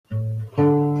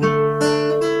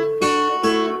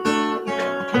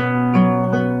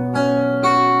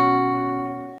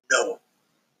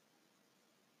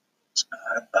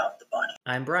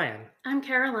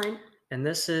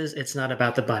this is It's Not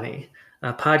About the Bunny,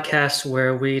 a podcast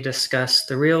where we discuss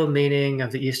the real meaning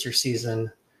of the Easter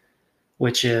season,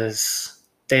 which is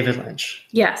David Lynch.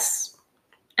 Yes.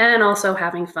 And also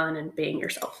having fun and being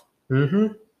yourself.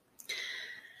 Mm-hmm.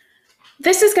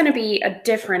 This is going to be a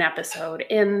different episode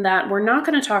in that we're not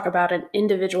going to talk about an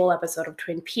individual episode of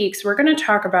Twin Peaks. We're going to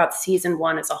talk about season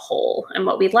 1 as a whole and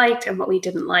what we liked and what we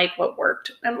didn't like, what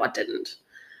worked and what didn't.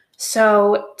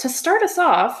 So to start us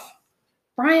off,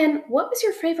 Brian, what was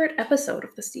your favorite episode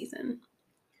of the season?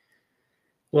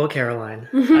 Well, Caroline,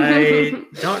 I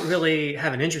don't really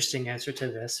have an interesting answer to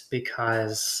this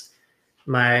because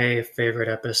my favorite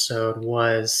episode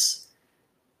was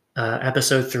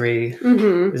episode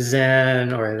 3,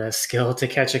 Zen, or The Skill to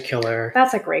Catch a Killer.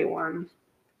 That's a great one.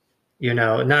 You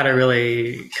know, not a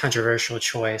really controversial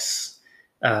choice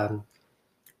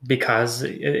because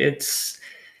it's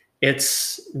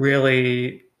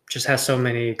really just has so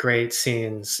many great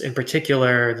scenes. In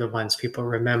particular, the ones people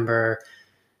remember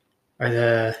are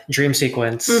the dream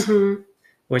sequence,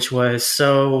 which was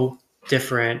so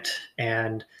different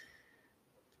and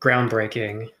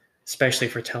groundbreaking, especially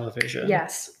for television.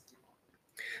 Yes.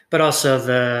 But also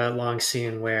the long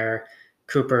scene where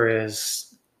Cooper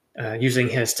is using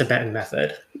his Tibetan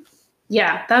method.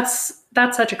 Yeah, that's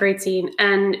such a great scene.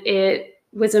 And it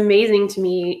was amazing to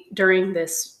me during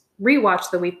this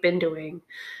rewatch that we've been doing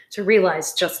to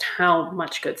realize just how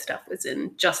much good stuff was in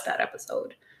just that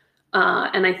episode.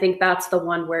 And I think that's the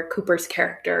one where Cooper's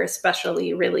character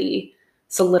especially really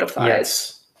solidifies.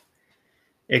 Yes,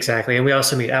 exactly. And we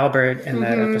also meet Albert in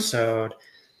that episode.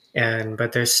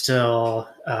 But there's still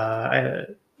a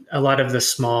lot of the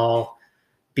small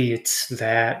beats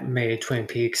that made Twin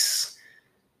Peaks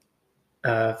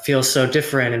feel so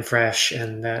different and fresh,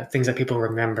 and the things that people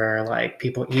remember, like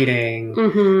people eating,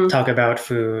 talk about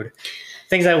food,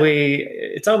 things that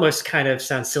it's almost kind of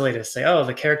sounds silly to say, oh,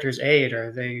 the characters ate,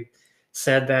 or they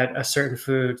said that a certain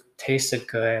food tasted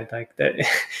good, like that.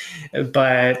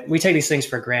 But we take these things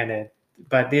for granted.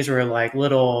 But these were like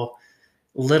little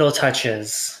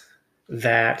touches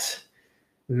that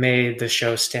made the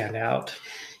show stand out.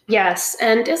 Yes.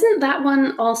 And isn't that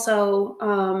one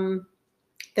also,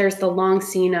 there's the long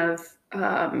scene of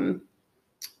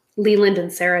Leland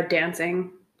and Sarah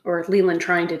dancing, or Leland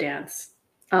trying to dance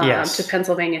to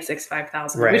Pennsylvania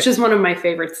 65000, right, which is one of my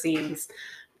favorite scenes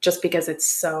just because it's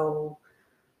so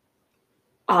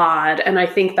odd. And I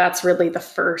think that's really the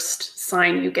first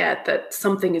sign you get that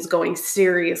something is going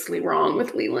seriously wrong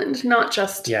with Leland. Not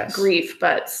just grief,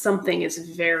 but something is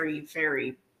very,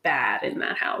 very bad in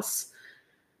that house.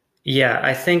 Yeah,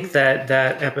 I think that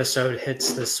episode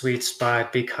hits the sweet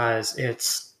spot because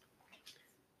it's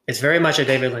very much a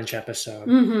David Lynch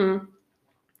episode.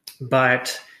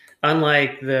 But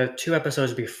unlike the 2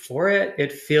 episodes before it,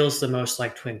 it feels the most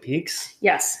like Twin Peaks.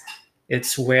 Yes.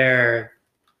 It's where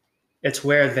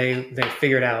they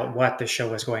figured out what the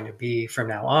show was going to be from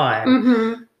now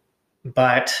on.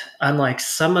 But unlike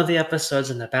some of the episodes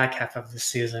in the back half of the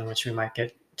season, which we might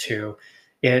get to,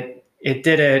 it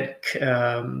did it.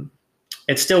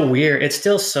 It's still weird. It's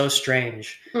still so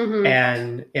strange,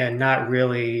 and not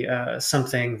really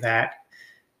something that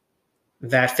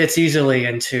fits easily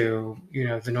into,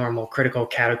 the normal critical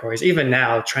categories. Even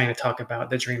now, trying to talk about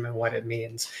the dream and what it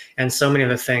means, and so many of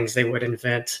the things they would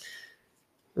invent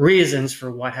reasons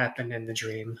for what happened in the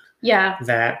dream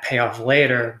that pay off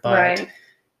later, but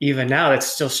even now it's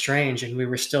still strange, and we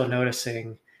were still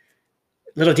noticing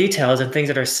little details and things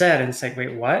that are said, and it's like,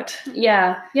 wait, what?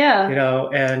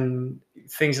 And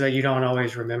things that you don't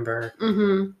always remember.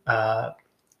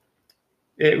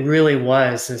 It really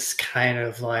was this kind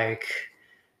of like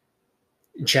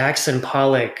Jackson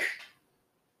Pollock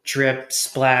drip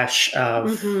splash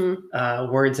of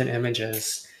words and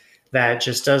images that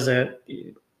just doesn't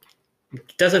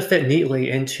fit neatly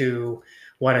into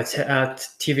what a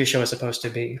TV show is supposed to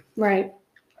be. Right.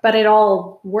 But it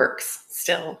all works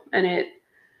still, and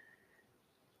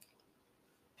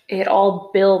it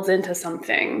all builds into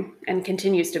something and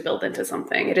continues to build into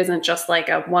something. It isn't just like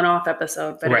a one-off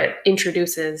episode, but it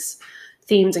introduces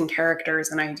themes and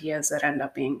characters and ideas that end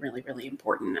up being really, really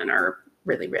important and are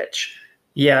really rich.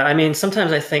 Yeah, I mean,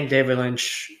 sometimes I think David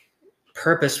Lynch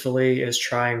purposefully is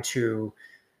trying to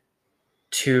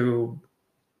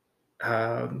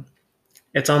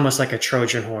it's almost like a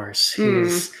Trojan horse.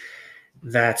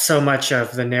 That so much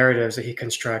of the narratives that he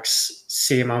constructs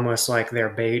seem almost like they're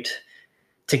bait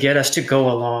to get us to go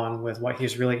along with what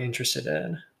he's really interested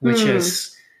in, which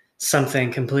is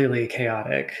something completely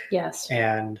chaotic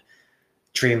and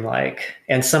dreamlike.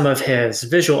 And some of his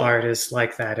visual art is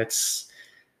like that. It's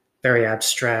very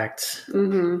abstract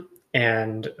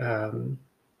and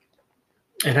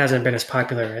and hasn't been as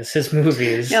popular as his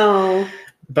movies. No.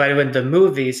 But with the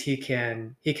movies, he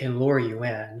can lure you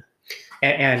in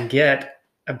and get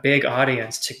a big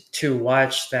audience to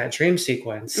watch that dream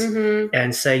sequence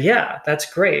and say, yeah,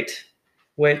 that's great.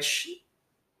 Which,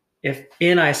 if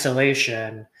in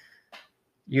isolation,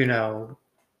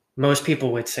 most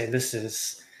people would say this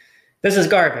is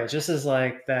garbage. This is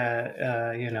like that,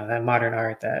 that modern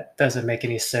art that doesn't make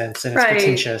any sense and it's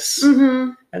pretentious.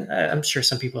 And I'm sure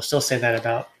some people still say that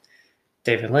about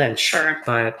David Lynch. Sure.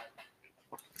 But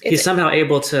he's somehow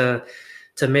able to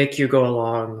make you go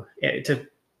along, to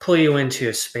pull you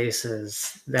into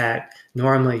spaces that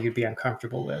normally you'd be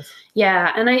uncomfortable with.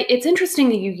 Yeah, and it's interesting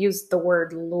that you use the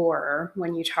word lure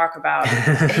when you talk about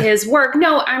his work.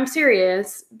 No, I'm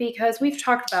serious, because we've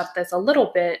talked about this a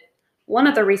little bit. One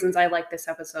of the reasons I like this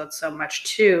episode so much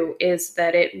too is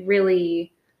that it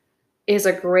really is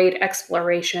a great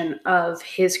exploration of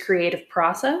his creative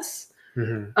process.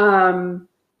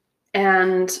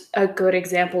 And a good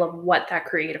example of what that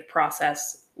creative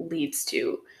process leads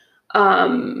to.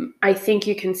 I think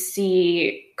you can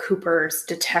see Cooper's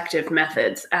detective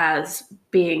methods as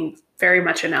being very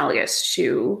much analogous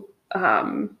to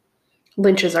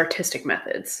Lynch's artistic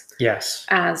methods. Yes.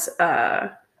 As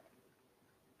a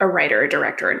writer, a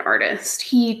director, an artist.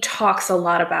 He talks a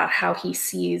lot about how he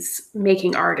sees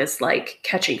making art as like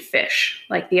catching fish.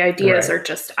 Like the ideas are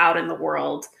just out in the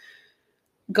world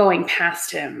going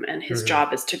past him, and his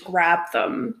job is to grab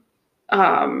them.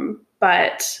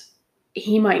 But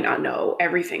he might not know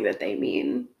everything that they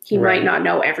mean. He might not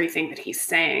know everything that he's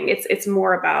saying. It's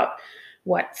more about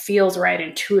what feels right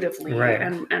intuitively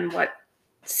and what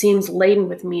seems laden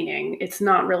with meaning. It's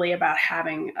not really about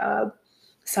having a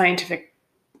scientific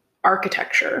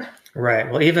architecture. Right.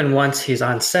 Well, even once he's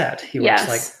on set, he works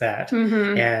like that.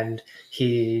 And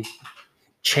he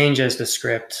changes the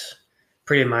script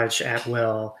pretty much at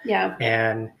will. Yeah.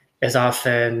 And is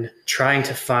often trying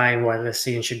to find what the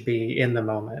scene should be in the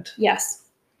moment. Yes.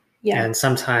 Yeah. And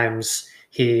sometimes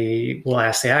he will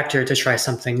ask the actor to try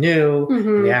something new,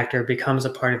 and the actor becomes a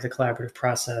part of the collaborative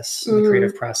process, and the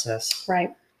creative process.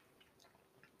 Right.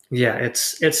 Yeah,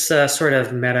 it's a sort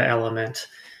of meta element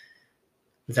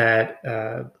that,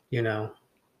 the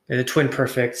Twin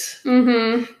Perfect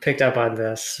picked up on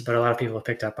this, but a lot of people have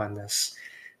picked up on this,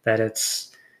 that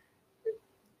it's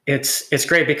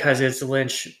great because it's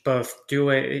Lynch both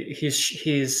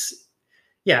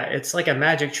it's like a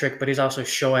magic trick, but he's also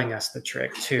showing us the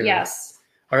trick too. Yes.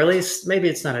 Or at least maybe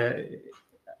it's not I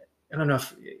don't know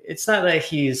if it's not that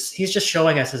he's just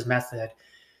showing us his method.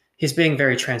 He's being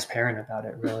very transparent about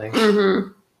it, really.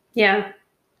 Yeah.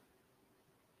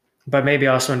 But maybe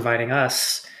also inviting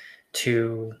us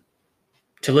to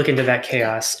look into that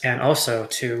chaos and also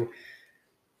to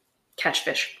catch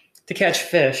fish.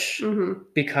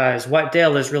 Because what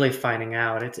Dale is really finding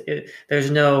out,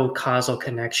 there's no causal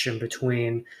connection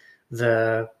between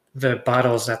the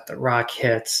bottles that the rock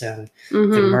hits and the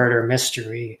murder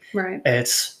mystery. Right.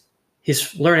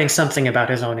 He's learning something about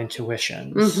his own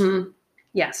intuitions.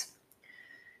 Yes.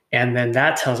 And then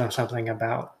that tells him something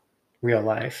about real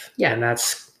life. Yeah. And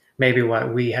that's maybe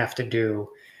what we have to do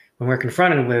when we're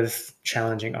confronted with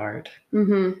challenging art,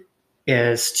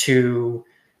 is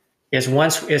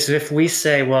if we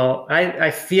say, well,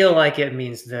 I feel like it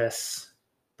means this,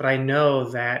 but I know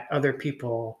that other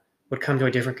people would come to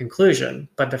a different conclusion.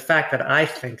 But the fact that I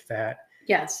think that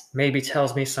maybe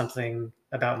tells me something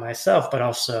about myself, but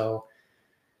also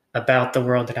about the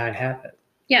world that I inhabit.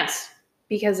 Yes,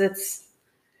 because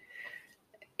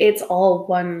it's all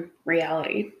one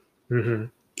reality.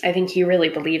 I think he really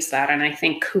believes that. And I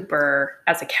think Cooper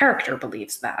as a character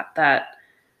believes that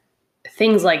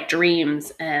things like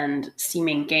dreams and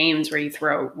seeming games where you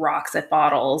throw rocks at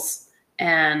bottles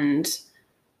and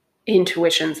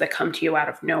intuitions that come to you out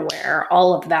of nowhere,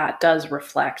 all of that does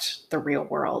reflect the real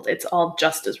world. It's all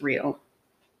just as real.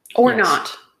 Or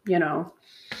not,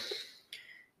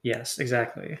 Yes,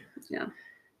 exactly. Yeah.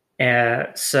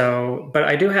 But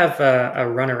I do have a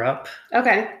runner-up.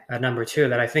 Okay. Number 2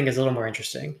 that I think is a little more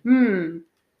interesting. And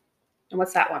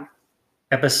what's that one?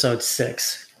 Episode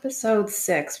 6. Episode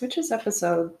 6. Which is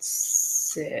episode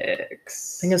 6?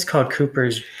 I think it's called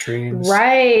Cooper's Dreams.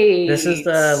 Right. This is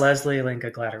the Leslie Linka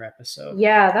Glatter episode.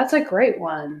 Yeah, that's a great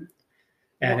one.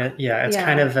 And it's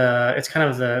kind of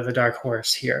the dark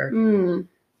horse here.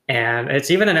 And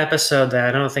it's even an episode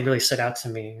that I don't think really stood out to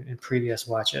me in previous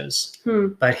watches.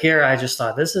 But here I just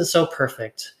thought, this is so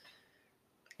perfect.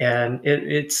 And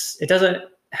it doesn't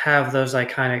have those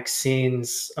iconic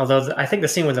scenes, although I think the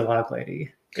scene with the log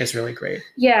lady is really great.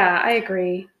 Yeah, I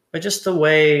agree. But just the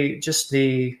way, just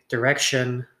the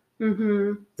direction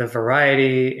the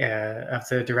variety of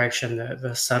the direction,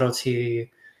 the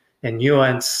subtlety and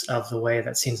nuance of the way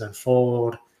that scenes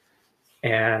unfold,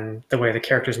 and the way the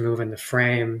characters move in the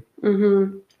frame.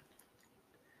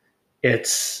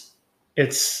 It's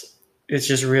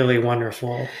just really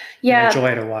wonderful. Yeah, and a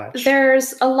joy to watch.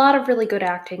 There's a lot of really good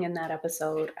acting in that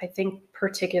episode. I think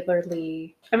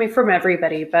particularly, I mean, from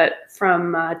everybody, but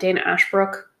from Dana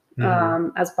Ashbrook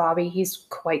as Bobby, he's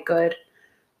quite good.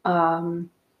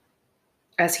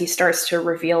 As he starts to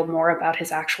reveal more about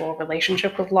his actual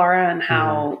relationship with Laura and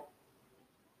how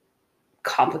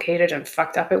complicated and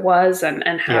fucked up it was, and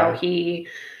how he,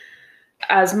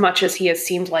 as much as he has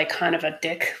seemed like kind of a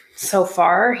dick so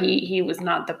far, he was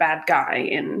not the bad guy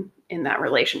in that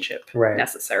relationship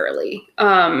necessarily.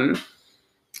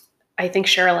 I think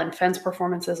Sherilyn Fenn's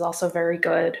performance is also very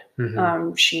good.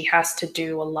 She has to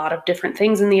do a lot of different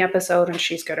things in the episode, and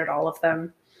she's good at all of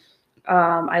them.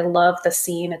 I love the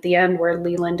scene at the end where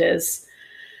Leland is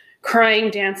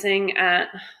crying, dancing at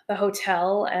the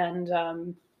hotel,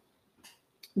 and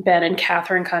Ben and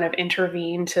Catherine kind of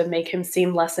intervene to make him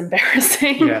seem less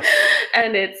embarrassing. Yes.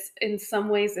 And it's, in some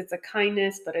ways, it's a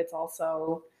kindness, but it's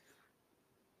also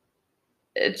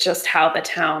just how the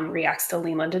town reacts to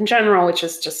Leland in general, which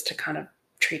is just to kind of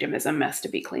treat him as a mess to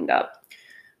be cleaned up.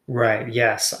 Right.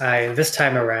 Yes. This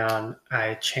time around,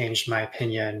 I changed my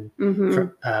opinion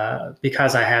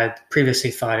because I had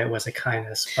previously thought it was a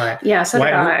kindness. But yeah, so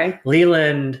did I.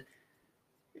 Leland,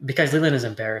 because Leland is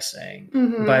embarrassing.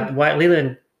 But what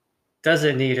Leland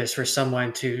doesn't need is for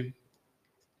someone to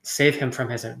save him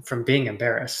from being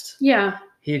embarrassed. Yeah.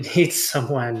 He needs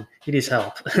someone. He needs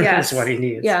help. Yes. That's what he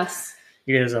needs. Yes.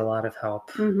 He needs a lot of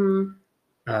help.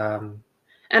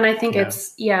 And I think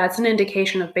it's an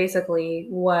indication of basically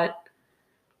what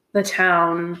the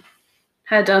town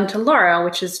had done to Laura,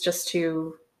 which is just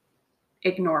to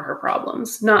ignore her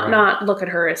problems, not look at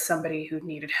her as somebody who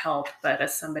needed help, but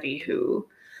as somebody who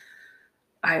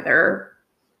either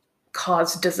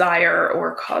caused desire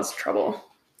or caused trouble.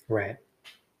 Right.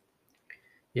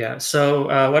 Yeah.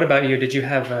 So what about you? Did you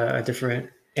have a different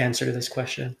answer to this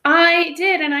question? I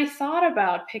did, and I thought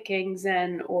about picking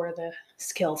Zen or the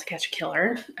Skill to Catch a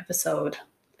Killer, episode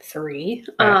 3.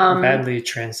 Badly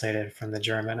translated from the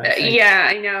German, I think. Yeah,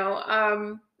 I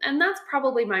know. And that's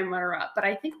probably my runner-up, but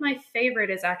I think my favorite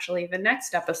is actually the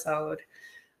next episode,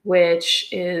 which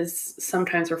is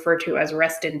sometimes referred to as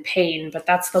Rest in Pain, but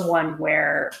that's the one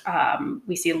where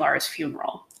we see Laura's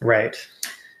funeral. Right.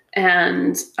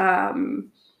 And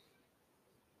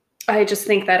I just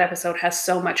think that episode has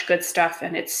so much good stuff,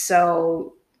 and it's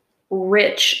so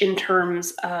rich in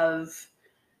terms of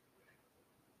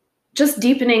just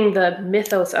deepening the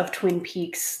mythos of Twin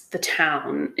Peaks, the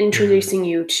town, introducing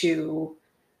you to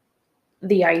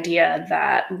the idea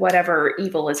that whatever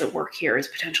evil is at work here is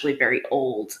potentially very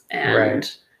old,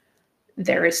 and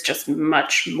there is just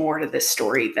much more to this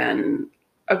story than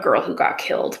a girl who got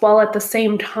killed, while at the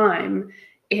same time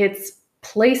it's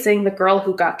placing the girl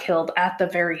who got killed at the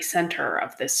very center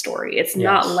of this story. It's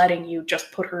not letting you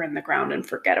just put her in the ground and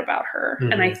forget about her.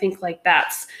 And I think like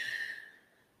that's,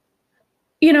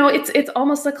 it's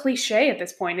almost a cliche at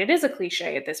this point. It is a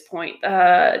cliche at this point.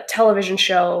 A television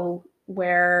show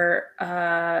where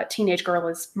a teenage girl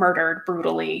is murdered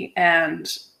brutally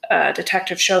and a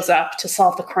detective shows up to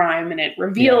solve the crime, and it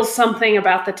reveals something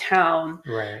about the town.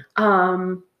 Right.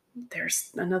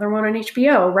 There's another one on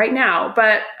HBO right now,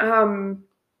 but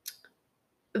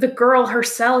the girl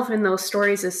herself in those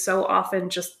stories is so often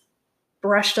just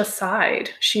brushed aside.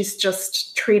 She's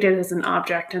just treated as an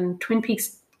object, and Twin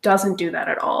Peaks doesn't do that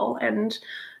at all. And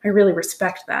I really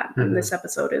respect that. And this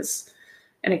episode is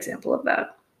an example of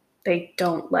that. They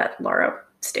don't let Laura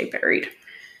stay buried.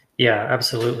 Yeah,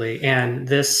 absolutely. And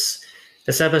this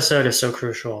episode is so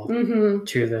crucial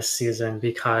to this season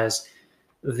because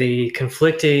the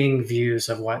conflicting views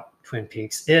of what Twin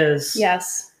Peaks is.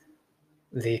 Yes.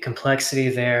 The complexity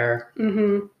there.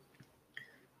 I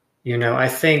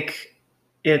think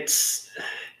I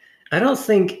don't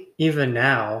think even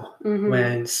now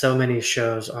when so many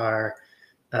shows have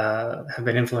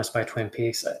been influenced by Twin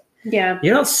Peaks, you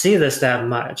don't see this that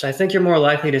much. I think you're more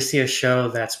likely to see a show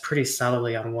that's pretty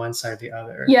solidly on one side or the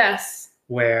other. Yes.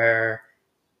 Where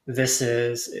this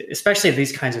is, especially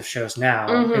these kinds of shows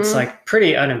now, it's like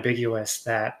pretty unambiguous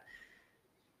that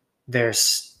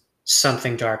there's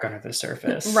something dark under the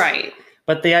surface. Right.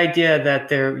 But the idea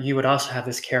that you would also have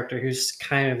this character who's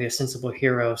kind of the ostensible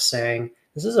hero saying,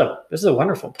 this is a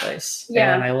wonderful place.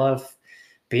 Yeah. And I love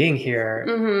being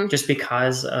here just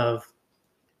because of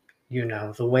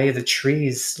the way the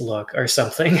trees look or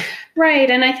something. Right.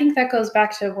 And I think that goes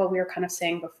back to what we were kind of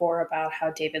saying before about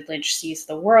how David Lynch sees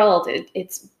the world.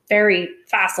 It's very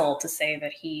facile to say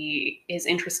that he is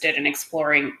interested in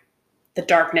exploring the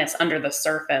darkness under the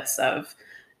surface of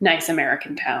nice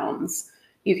American towns.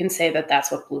 You can say that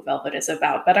that's what Blue Velvet is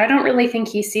about, but I don't really think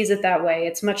he sees it that way.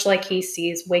 It's much like he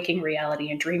sees waking reality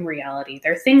and dream reality.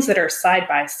 They're things that are side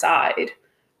by side.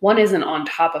 One isn't on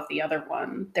top of the other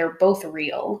one. They're both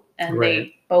real, and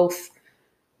they both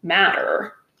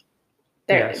matter.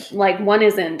 Yes. Like, one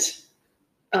isn't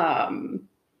the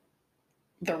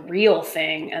real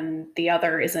thing, and the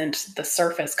other isn't the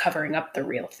surface covering up the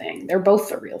real thing. They're both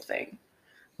the real thing.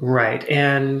 Right.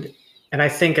 And I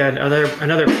think another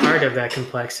part of that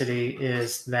complexity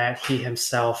is that he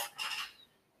himself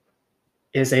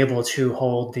is able to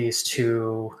hold these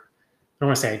two, I don't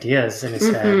want to say ideas in his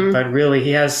head, but really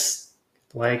he has,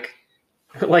 like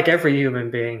every human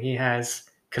being, he has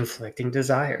conflicting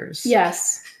desires.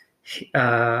 Yes.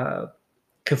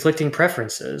 Conflicting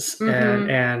preferences.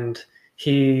 And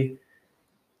he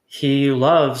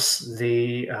loves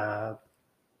the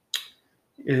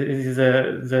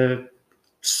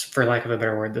for lack of a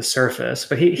better word, the surface,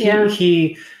 but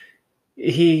he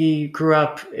grew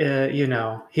up, he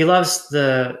loves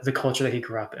the culture that he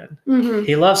grew up in.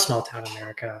 He loves small town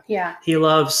America. Yeah. He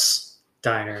loves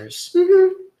diners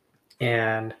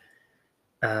and,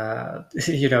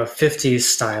 50s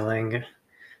styling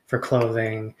for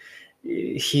clothing.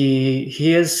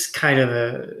 He is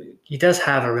he does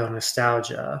have a real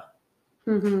nostalgia.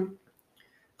 Although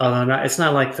it's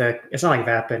not like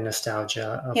vapid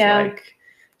nostalgia of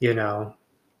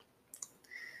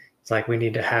it's like we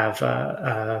need to have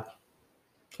a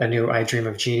new I Dream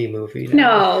of Jeannie movie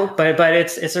now. No. But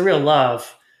it's a real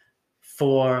love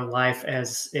for life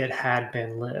as it had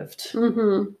been lived.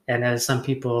 And as some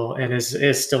people, and is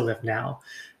still lived now,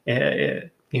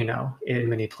 in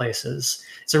many places.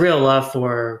 It's a real love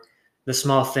for the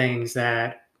small things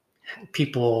that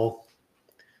people,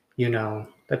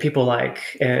 that people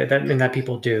like, that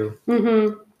people do.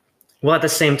 While at the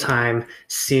same time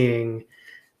seeing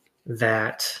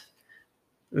that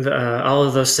all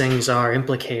of those things are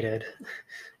implicated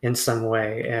in some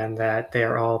way, and that they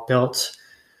are all built,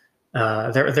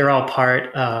 they're all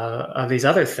part of these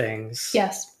other things.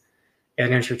 Yes.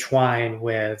 And intertwine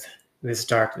with this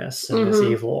darkness and this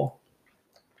evil.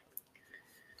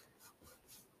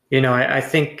 I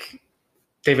think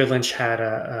David Lynch had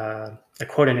a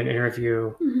quote in an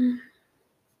interview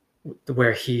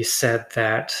where he said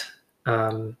that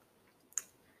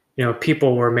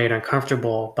people were made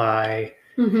uncomfortable by.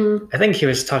 I think he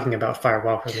was talking about Fire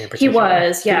Walk with Me in particular. He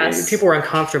was, yes. People were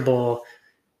uncomfortable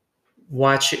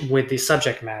watching with the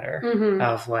subject matter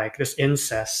of like this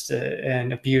incest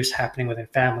and abuse happening within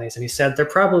families, and he said they're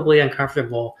probably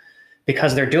uncomfortable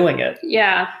because they're doing it.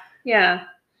 Yeah. Not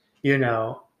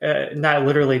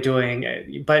literally doing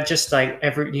it, but just like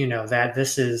that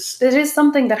this is. It is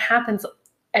something that happens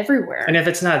everywhere. And if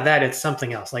it's not that, it's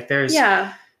something else. Like there's.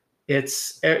 Yeah.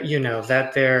 It's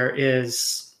that there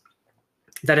is.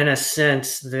 That in a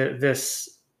sense, this.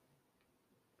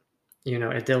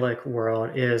 Idyllic world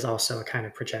is also a kind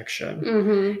of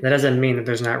projection. That doesn't mean that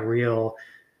there's not real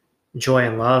joy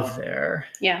and love there.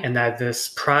 Yeah. And that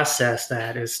this process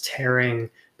that is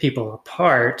tearing people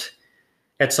apart,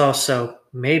 it's also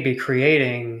maybe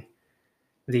creating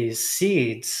these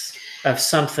seeds of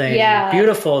something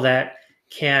beautiful that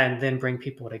can then bring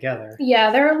people together. Yeah,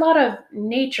 there are a lot of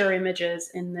nature images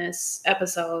in this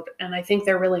episode, and I think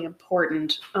they're really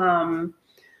important.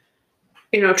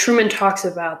 Truman talks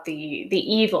about the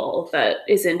evil that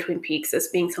is in Twin Peaks as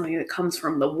being something that comes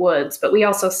from the woods, but we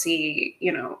also see,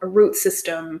 a root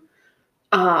system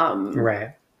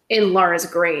in Lara's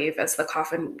grave as the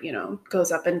coffin,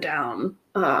 goes up and down.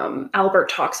 Albert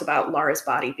talks about Lara's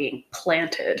body being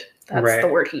planted. That's the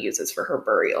word he uses for her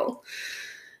burial.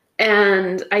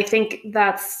 And I think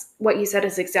that's what you said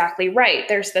is exactly right.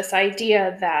 There's this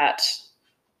idea that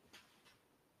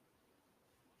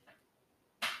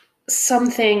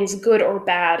some things, good or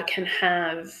bad, can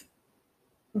have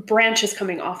branches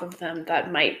coming off of them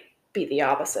that might be the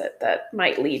opposite, that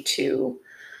might lead to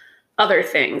other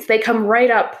things. They come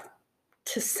right up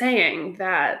to saying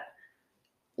that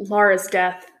Lara's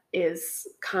death is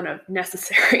kind of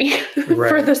necessary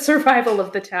for the survival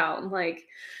of the town. Like,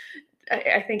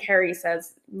 I think Harry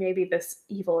says maybe this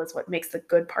evil is what makes the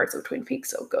good parts of Twin Peaks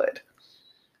so good.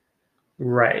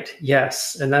 Right.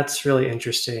 Yes. And that's really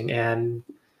interesting. And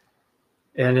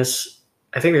it's,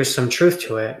 I think there's some truth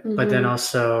to it, but then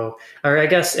also, or I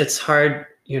guess it's hard,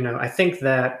 I think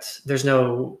that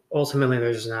ultimately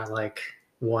there's not like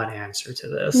one answer to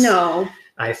this. No.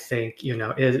 I think,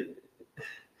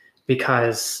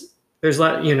 because there's a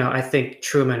lot, I think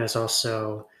Truman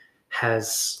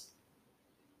has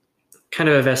kind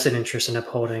of a vested interest in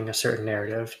upholding a certain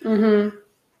narrative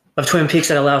of Twin Peaks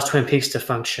that allows Twin Peaks to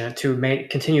function, to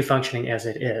continue functioning as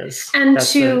it is. And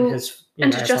to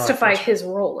justify his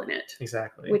role in it.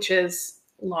 Exactly. Which is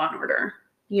law and order.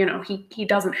 He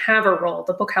doesn't have a role.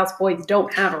 The Bookhouse Boys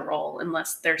don't have a role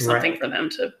unless there's something for them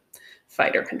to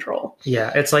fight or control.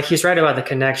 Yeah, it's like he's right about the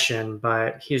connection,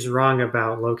 but he's wrong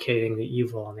about locating the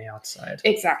evil on the outside.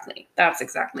 Exactly. That's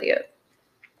exactly it.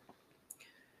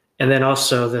 And then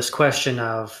also this question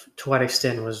of to what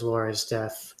extent was Laura's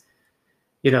death,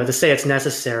 to say it's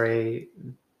necessary,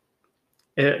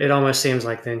 it almost seems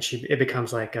like then it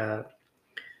becomes like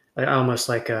almost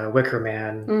like a Wicker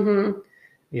Man,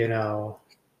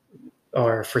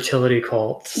 or fertility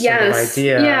cult sort of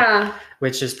idea,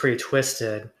 which is pretty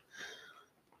twisted.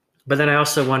 But then I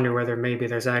also wonder whether maybe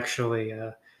there's actually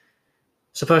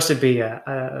supposed to be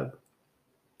a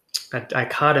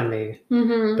dichotomy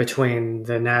between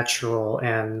the natural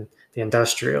and the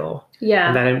industrial. Yeah.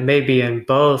 And that it may be in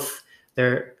both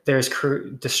there's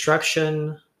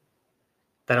destruction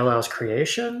that allows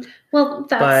creation. Well,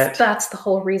 that's the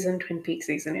whole reason Twin Peaks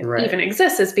even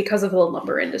exists, is because of the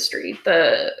lumber industry,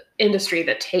 the industry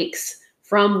that takes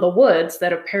from the woods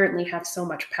that apparently have so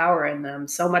much power in them,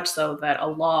 so much so that a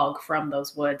log from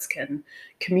those woods can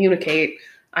communicate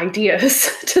ideas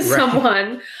to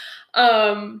someone.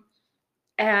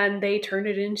 And they turn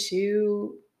it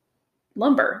into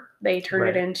lumber. They turn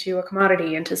it into a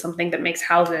commodity, into something that makes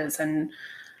houses and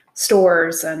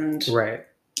stores and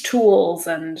tools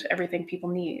and everything people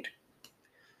need.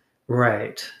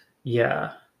 Right.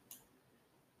 Yeah.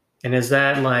 And is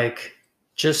that like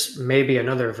just maybe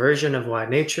another version of what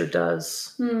nature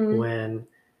does when,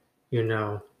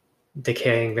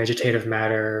 decaying vegetative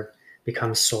matter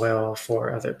becomes soil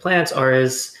for other plants? Or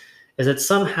is it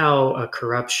somehow a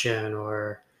corruption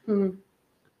or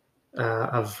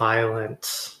a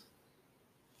violent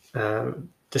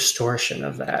distortion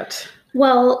of that?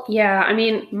 Well, yeah. I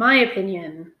mean, my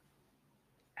opinion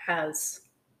as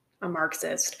a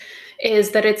Marxist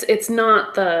is that it's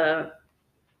not the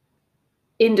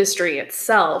industry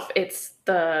itself, it's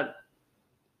the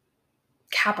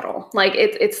capital. Like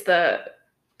it's the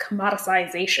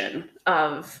commoditization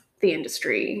of the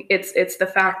industry. It's the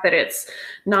fact that it's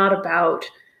not about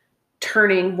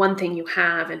turning one thing you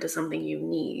have into something you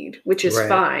need, which is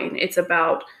fine. It's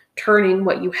about turning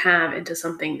what you have into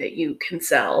something that you can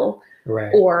sell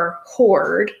or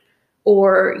hoard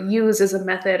or use as a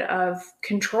method of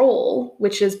control,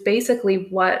 which is basically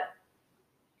what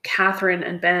Catherine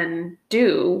and Ben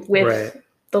do with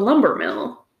the lumber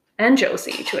mill and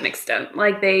Josie to an extent.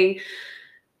 Like they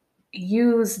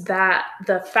use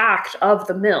the fact of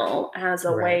the mill as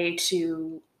a way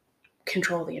to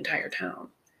control the entire town.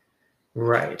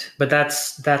 Right. But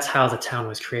that's how the town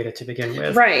was created to begin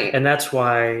with. Right. And that's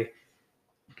why,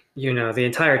 the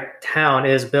entire town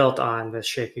is built on this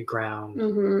shaky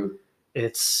ground.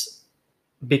 It's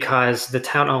because the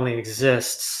town only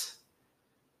exists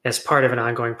as part of an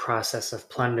ongoing process of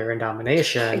plunder and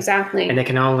domination. Exactly. And it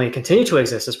can only continue to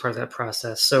exist as part of that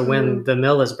process. So when the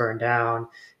mill is burned down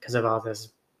because of all this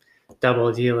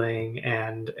double dealing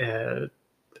and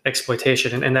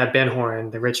exploitation, and that Ben Horn,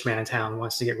 the rich man in town,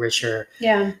 wants to get richer,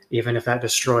 even if that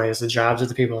destroys the jobs of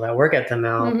the people that work at the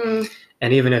mill,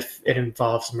 and even if it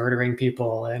involves murdering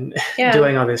people and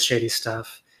doing all this shady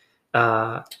stuff.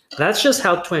 That's just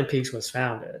how Twin Peaks was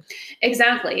founded.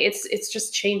 Exactly. It's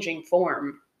just changing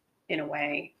form in a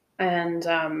way. And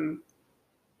and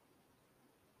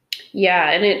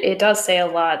it does say a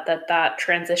lot that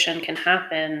transition can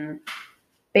happen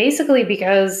basically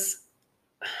because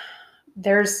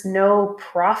there's no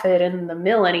profit in the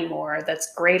mill anymore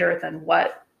that's greater than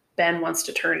what Ben wants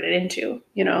to turn it into,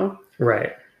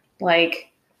 Right.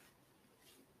 Like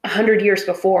 100 years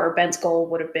before, Ben's goal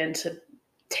would have been to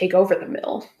take over the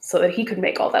mill so that he could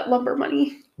make all that lumber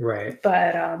money. Right.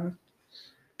 But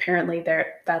apparently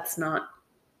that's not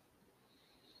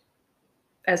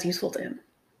as useful to him.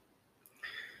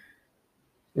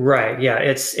 Right. Yeah.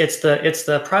 It's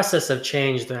the process of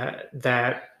change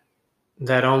that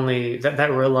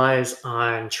relies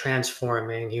on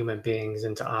transforming human beings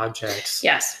into objects.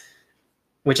 Yes.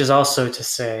 Which is also to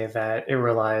say that it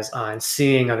relies on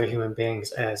seeing other human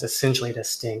beings as essentially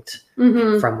distinct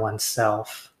from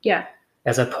oneself. Yeah.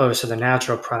 As opposed to the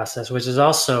natural process, which is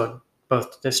also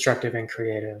both destructive and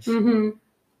creative,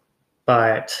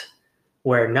 but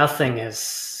where nothing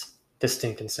is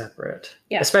distinct and separate.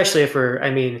 Yeah. Especially if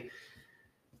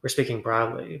we're speaking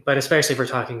broadly, but especially if we're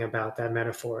talking about that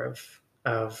metaphor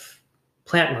of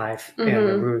plant life and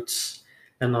the roots,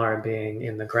 and Laura being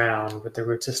in the ground with the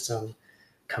root system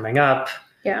coming up.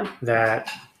 Yeah. That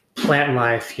plant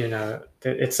life, you know,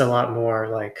 it's a lot more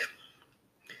like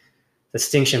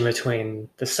distinction between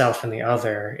the self and the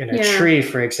other. In a tree,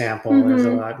 for example, is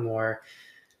a lot more,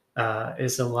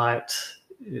 is a lot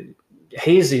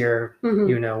hazier,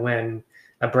 you know, when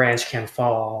a branch can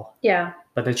fall. Yeah.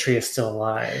 But the tree is still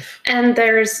alive. And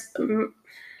there's, I'm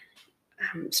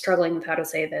struggling with how to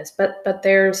say this, but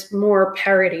there's more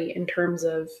parity in terms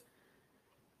of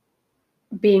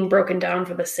being broken down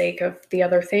for the sake of the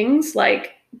other things,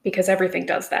 like, because everything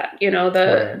does that. You know,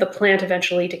 the plant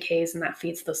eventually decays and that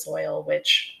feeds the soil,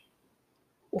 which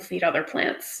will feed other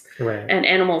plants. Right. And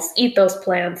animals eat those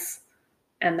plants,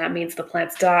 and that means the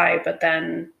plants die, but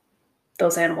then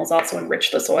those animals also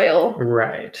enrich the soil.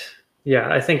 Right.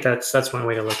 Yeah, I think that's one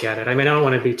way to look at it. I mean, I don't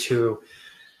want to be too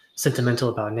sentimental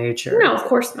about nature. No, of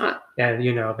course not. And,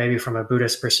 you know, maybe from a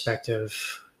Buddhist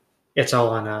perspective, it's all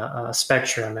on a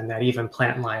spectrum, and that even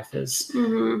plant life is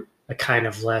a kind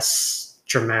of less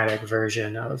dramatic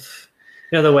version of,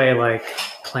 you know, the way like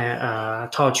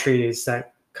tall trees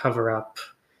that cover up,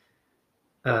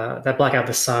 that block out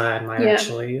the sun might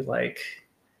actually like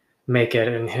make it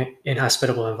an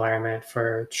inhospitable environment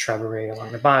for shrubbery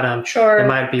along the bottom. Sure. It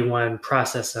might be one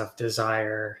process of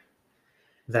desire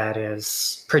that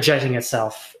is projecting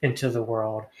itself into the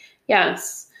world.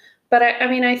 Yes. But I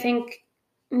mean, I think,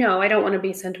 no, I don't want to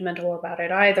be sentimental about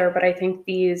it either, but I think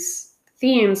these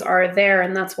themes are there,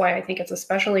 and that's why I think it's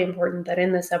especially important that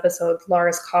in this episode,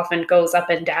 Laura's coffin goes up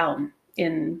and down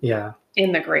in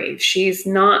the grave. She's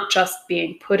not just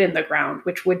being put in the ground,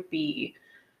 which would be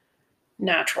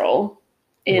natural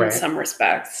in some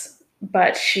respects,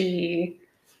 but she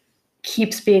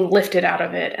keeps being lifted out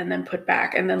of it and then put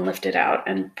back and then lifted out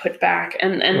and put back.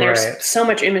 And there's so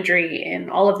much imagery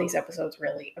in all of these episodes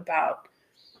really about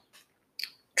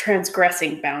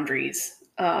transgressing boundaries.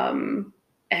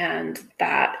 And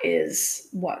that is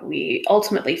what we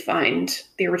ultimately find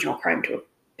the original crime to have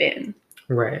been.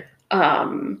 Right.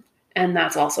 And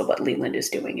that's also what Leland is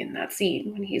doing in that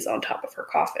scene when he's on top of her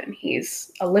coffin.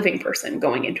 He's a living person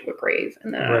going into a grave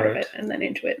and then out of it and then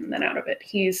into it and then out of it.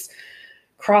 He's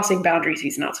crossing boundaries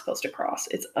he's not supposed to cross.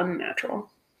 It's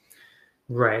unnatural.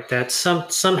 Right. That's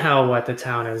somehow what the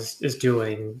town is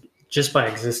doing just by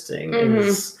existing.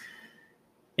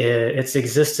 Its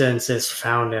existence is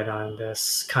founded on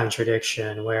this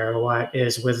contradiction where what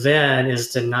is within is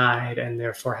denied and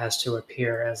therefore has to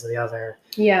appear as the other,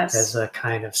 as a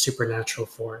kind of supernatural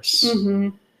force.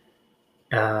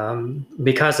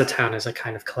 Because the town is a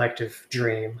kind of collective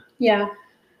dream,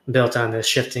 built on this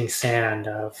shifting sand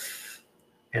of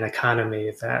an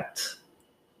economy that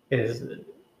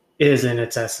is in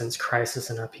its essence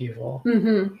crisis and upheaval.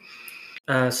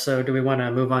 So do we want to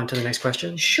move on to the next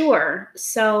question? Sure.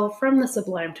 So from the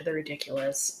sublime to the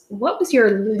ridiculous, what was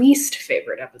your least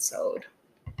favorite episode?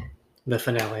 The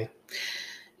finale.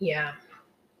 Yeah.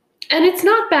 And it's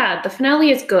not bad. The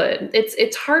finale is good.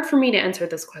 It's hard for me to answer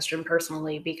this question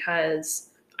personally because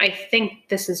I think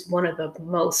this is one of the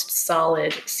most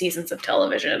solid seasons of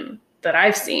television that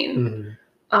I've seen.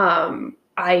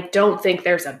 I don't think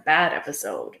there's a bad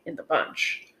episode in the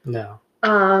bunch. No.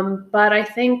 But I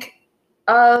think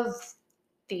of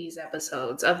these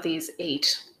episodes, of these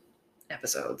 8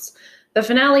 episodes, the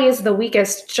finale is the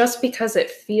weakest just because it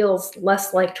feels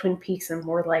less like Twin Peaks and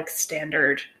more like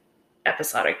standard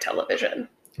episodic television.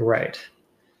 Right.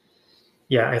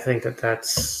 Yeah, I think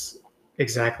that's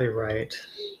exactly right.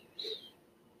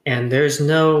 And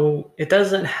it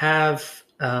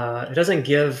doesn't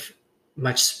give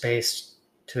much space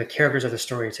to the characters of the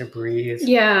story to breathe.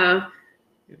 Yeah.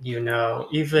 You know,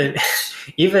 even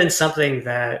something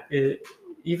that,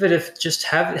 even if just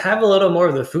have a little more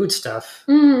of the food stuff,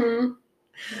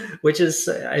 which is,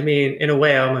 I mean, in a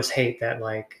way, I almost hate that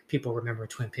like people remember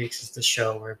Twin Peaks as the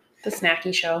show where the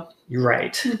snacky show. You're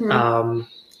right.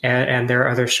 And there are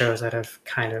other shows that have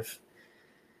kind of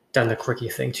done the quirky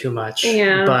thing too much.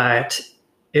 Yeah. But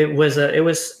it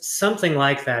was something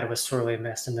like that. It was sorely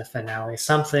missed in the finale.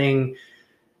 Something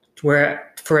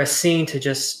where for a scene to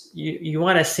just you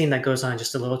want a scene that goes on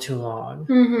just a little too long,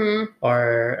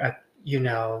 or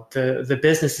the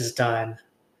business is done,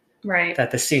 right?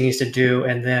 That the scene needs to do,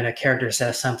 and then a character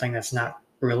says something that's not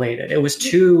related. It was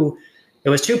too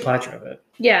plot driven.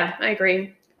 Yeah, I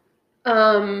agree.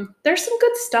 There's some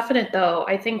good stuff in it though.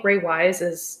 I think Ray Wise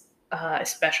is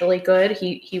especially good.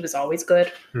 He was always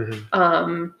good.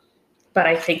 But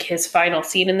I think his final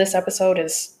scene in this episode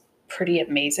is pretty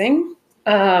amazing.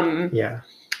 I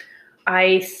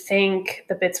I think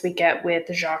the bits we get with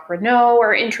Jacques Renault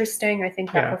are interesting. I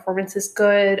think that performance is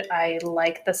good. I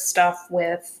like the stuff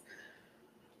with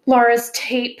Laura's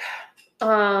tape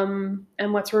and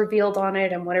what's revealed on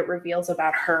it and what it reveals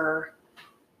about her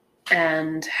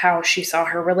and how she saw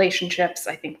her relationships.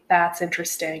 I think that's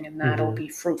interesting, and that'll be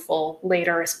fruitful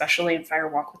later, especially in Fire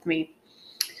Walk with Me.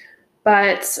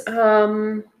 But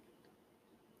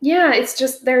yeah, it's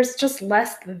just there's just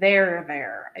less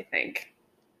there, I think.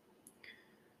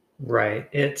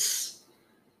 Right.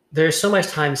 There's so much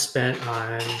time spent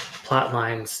on plot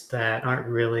lines that aren't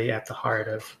really at the heart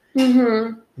of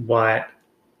what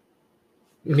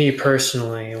me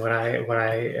personally, what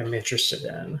I am interested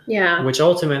in. Yeah. Which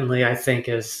ultimately I think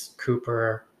is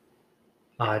Cooper,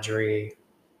 Audrey,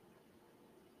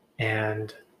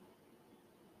 and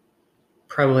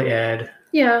probably Ed.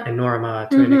 Yeah. And Norma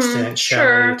to an extent,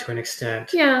 Shelley to an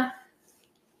extent. Yeah.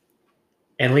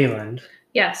 And Leland.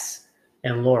 Yes.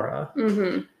 And Laura.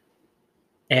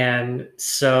 And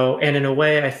so, and in a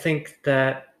way, I think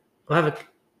that I'll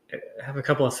have a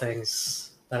couple of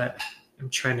things that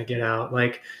I'm trying to get out.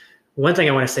 Like, one thing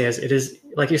I want to say is it is,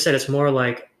 like you said, it's more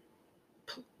like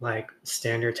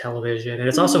standard television, and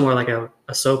it's also more like a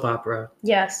soap opera.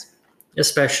 Yes.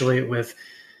 Especially with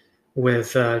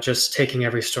just taking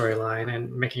every storyline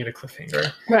and making it a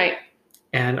cliffhanger. Right.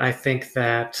 And I think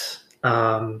that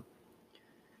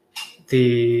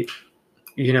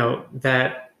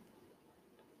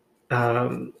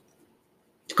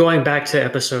going back to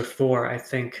episode 4, I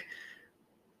think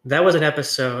that was an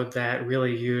episode that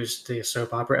really used the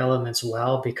soap opera elements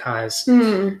well, because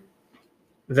the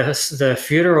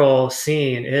funeral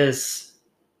scene is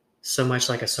so much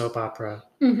like a soap opera.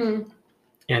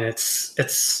 And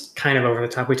it's kind of over the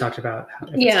top. We talked about how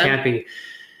it can't be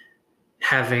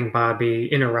having Bobby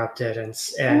interrupted and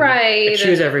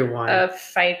accuse everyone. A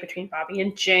fight between Bobby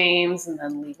and James, and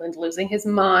then Leland losing his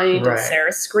mind, and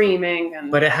Sarah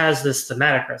screaming. But it has this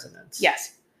thematic resonance.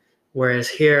 Yes. Whereas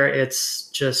here, it's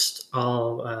just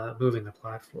all moving the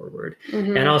plot forward.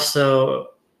 And also,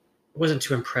 wasn't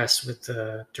too impressed with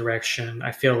the direction.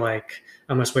 I feel like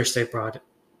I almost wish they brought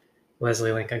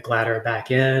Leslie Lincoln Glatter back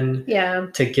in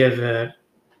to give it,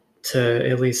 to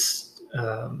at least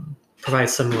provide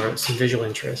some visual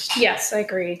interest. Yes, I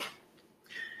agree.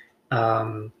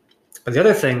 But the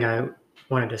other thing I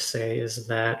wanted to say is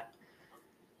that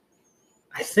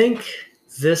I think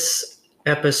this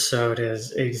episode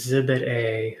is Exhibit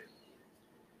A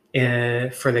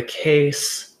for the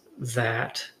case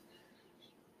that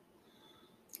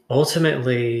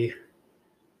ultimately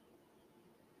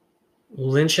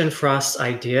Lynch and Frost's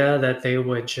idea that they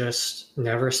would just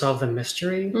never solve the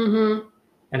mystery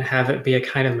and have it be a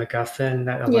kind of MacGuffin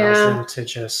that allows them to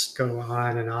just go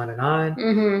on and on and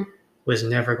on was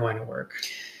never going to work.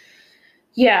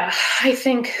 Yeah, I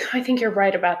think you're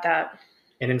right about that.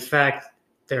 And in fact,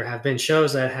 there have been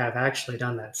shows that have actually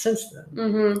done that since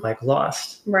then, like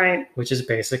Lost, right? Which is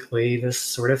basically this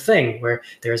sort of thing where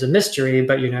there's a mystery,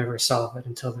 but you never solve it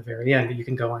until the very end. But you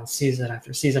can go on season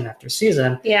after season after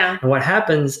season. Yeah. And what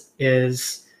happens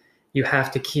is you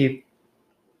have to keep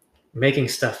making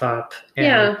stuff up.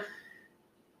 And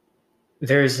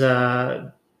there's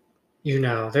there's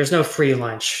no free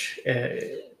lunch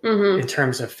in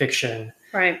terms of fiction.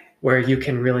 Right. Where you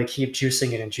can really keep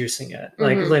juicing it.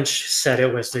 Like Lynch said,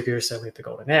 it was the goose that laid the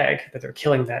golden egg, that they're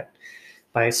killing that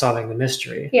by solving the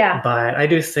mystery. Yeah. But I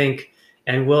do think,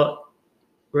 and I'm going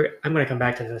to come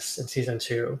back to this in season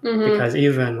 2, because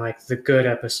even like the good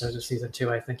episodes of season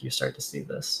 2, I think you start to see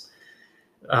this.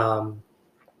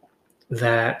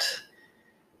 That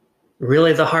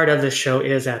really the heart of the show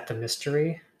is at the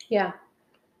mystery. Yeah.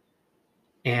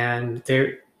 And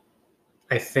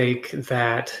I think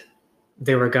that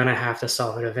they were going to have to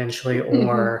solve it eventually,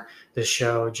 or the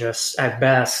show just at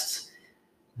best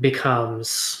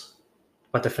becomes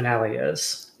what the finale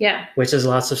is. Yeah. Which is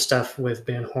lots of stuff with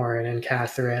Ben Horne and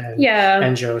Catherine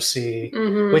and Josie,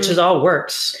 which all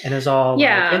works and is all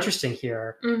interesting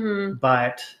here.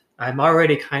 But I'm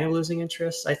already kind of losing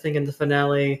interest, I think, in the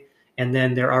finale. And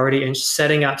then they're already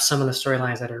setting up some of the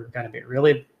storylines that are going to be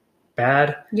really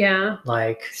bad. Yeah.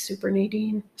 Like Super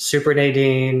Nadine,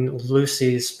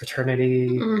 Lucy's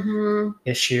paternity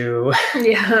issue.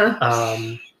 Yeah.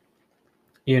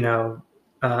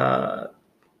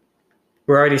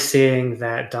 We're already seeing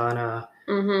that Donna,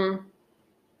 who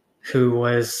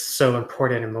was so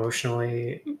important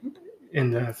emotionally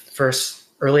in the first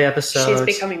early episodes,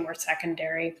 she's becoming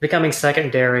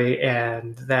secondary,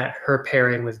 and that her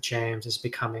pairing with James is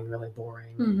becoming really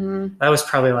boring. That was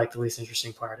probably like the least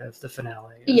interesting part of the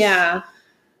finale. Yeah.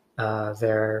 Them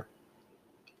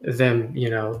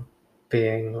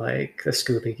being like the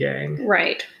Scooby Gang.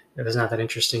 Right. It was not that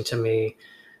interesting to me.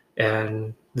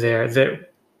 And they're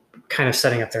kind of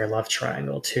setting up their love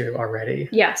triangle too already.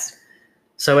 Yes.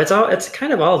 So it's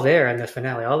kind of all there in the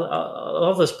finale.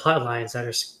 All those plot lines that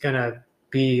are gonna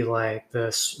be like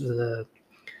the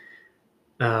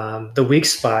weak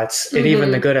spots and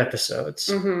even the good episodes.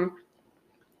 Mm-hmm.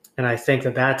 And I think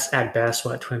that's at best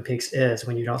what Twin Peaks is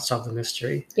when you don't solve the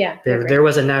mystery. Yeah. There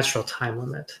was a natural time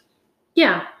limit.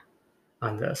 Yeah.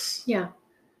 On this. Yeah.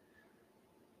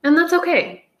 And that's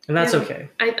okay. And that's okay.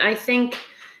 I think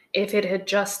if it had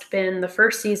just been the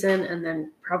first season and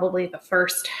then probably the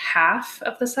first half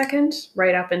of the second,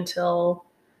 right up until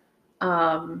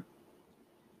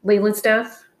Leland's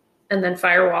death and then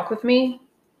Fire Walk with Me,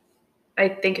 I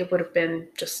think it would have been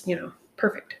just,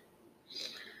 perfect.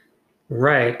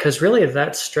 Right. Because really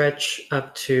that stretch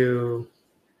up to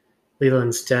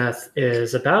Leland's death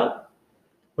is about,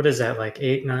 what is that, like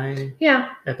 8, 9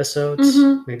 episodes?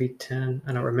 Mm-hmm. Maybe 10.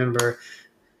 I don't remember.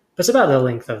 But it's about the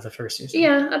length of the first season.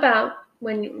 Yeah, about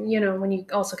when you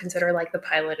also consider like the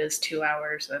pilot is 2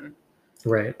 hours and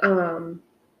right.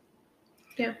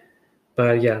 Yeah.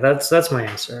 But yeah, that's my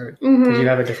answer. Mm-hmm. Did you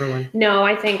have a different one? No,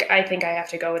 I think I have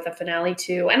to go with the finale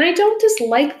too. And I don't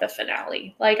dislike the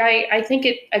finale. Like I think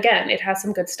it has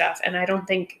some good stuff, and I don't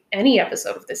think any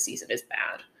episode of this season is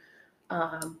bad.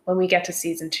 When we get to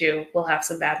season 2, we'll have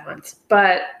some bad ones.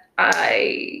 But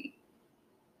it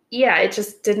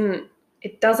just didn't.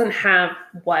 It doesn't have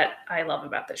what I love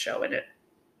about the show in it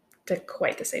to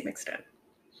quite the same extent.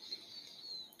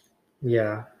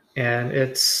 Yeah, and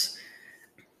it's,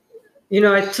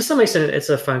 to some extent, it's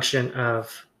a function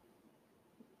of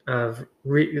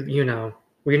we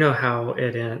know how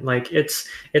it ends. Like it's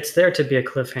there to be a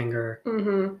cliffhanger.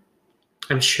 Mm-hmm.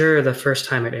 I'm sure the first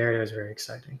time it aired, it was very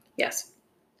exciting. Yes.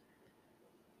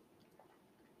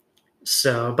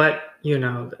 So, but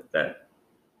that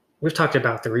we've talked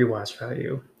about the rewatch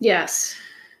value. Yes.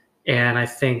 And I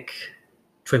think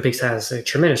Twin Peaks has a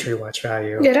tremendous rewatch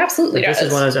value. It absolutely does. This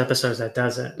is one of those episodes that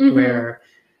doesn't, where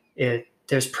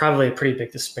there's probably a pretty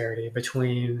big disparity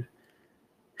between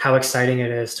how exciting it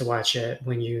is to watch it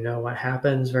when you know what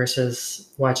happens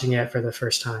versus watching it for the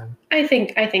first time. I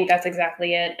think that's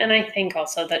exactly it. And I think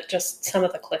also that just some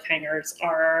of the cliffhangers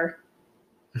are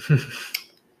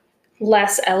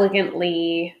less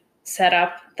elegantly set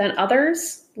up than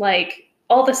others. Like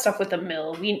all the stuff with the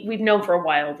mill, we've known for a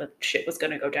while that shit was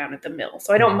going to go down at the mill.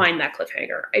 So I don't mind that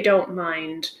cliffhanger. I don't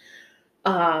mind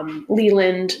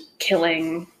Leland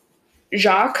killing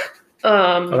Jacques.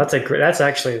 That's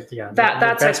actually the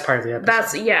best part of the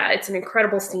episode. It's an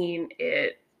incredible scene.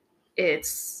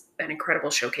 It's an incredible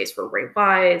showcase for Ray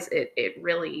Wise. It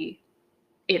really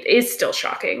is still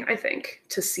shocking, I think,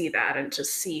 to see that and to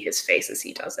see his face as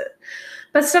he does it.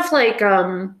 But stuff like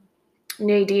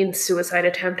Nadine's suicide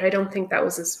attempt, I don't think that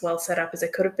was as well set up as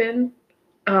it could have been.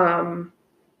 And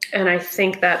I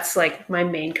think that's like my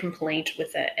main complaint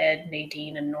with the Ed,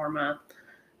 Nadine, and Norma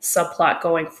subplot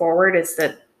going forward is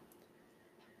that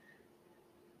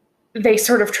they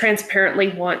sort of transparently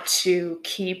want to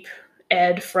keep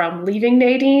Ed from leaving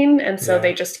Nadine, and so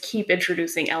they just keep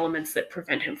introducing elements that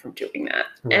prevent him from doing that.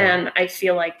 Right. And I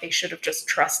feel like they should have just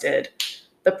trusted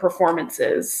the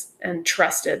performances and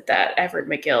trusted that Everett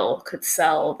McGill could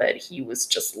sell that he was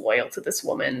just loyal to this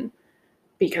woman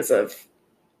because of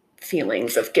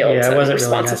feelings of guilt and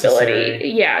responsibility.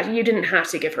 Really you didn't have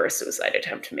to give her a suicide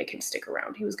attempt to make him stick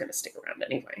around. He was going to stick around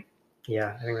anyway.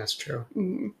 Yeah, I think that's true.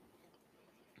 Mm-hmm.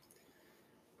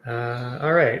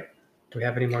 All right. Do we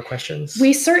have any more questions?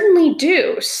 We certainly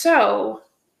do. So,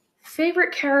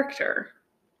 favorite character?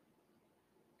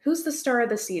 Who's the star of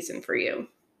the season for you?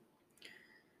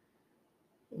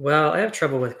 Well, I have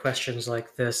trouble with questions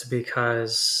like this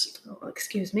because... Oh,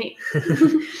 excuse me.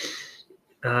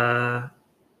 I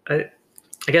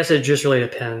guess it just really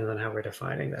depends on how we're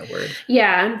defining that word.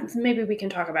 Yeah, maybe we can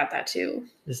talk about that too.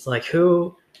 It's like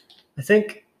who... I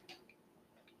think,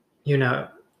 you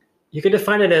could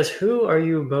define it as who are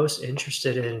you most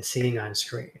interested in seeing on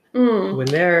screen? When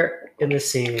they're in the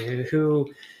scene,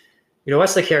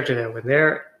 what's the character that when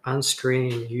they're on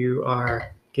screen, you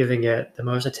are giving it the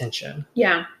most attention?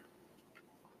 Yeah.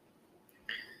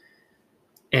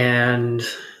 And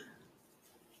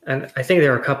I think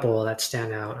there are a couple that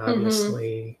stand out,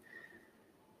 obviously.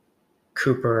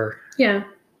 Cooper. Yeah.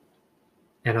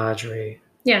 And Audrey.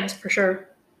 Yeah, for sure.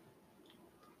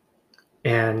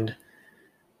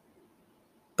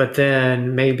 But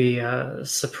then maybe a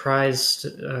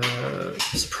surprising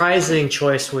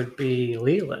choice would be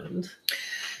Leland.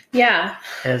 Yeah.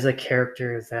 As a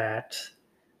character that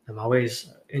I'm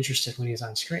always interested when he's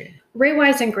on screen. Ray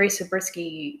Wise and Grace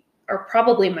Zabriskie are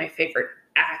probably my favorite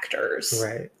actors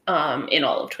right. In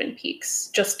all of Twin Peaks,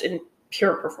 just in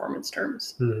pure performance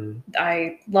terms. Mm-hmm.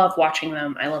 I love watching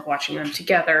them. I love watching them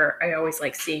together. I always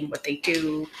like seeing what they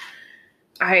do.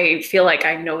 I feel like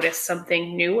I notice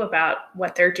something new about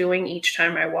what they're doing each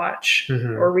time I watch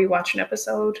or rewatch an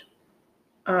episode.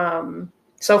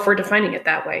 So if we're defining it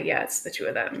that way, yeah, it's the two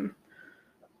of them.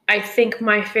 I think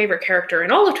my favorite character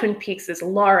in all of Twin Peaks is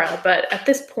Laura, but at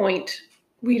this point,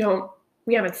 we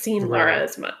haven't seen Laura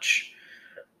as much.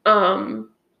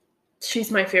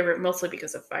 She's my favorite mostly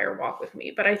because of Fire Walk with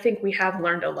Me, but I think we have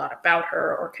learned a lot about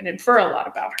her or can infer a lot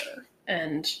about her,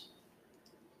 and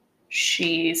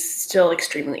she's still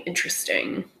extremely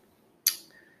interesting.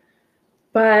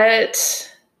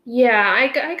 But yeah,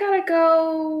 I gotta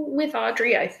go with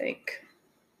Audrey, I think.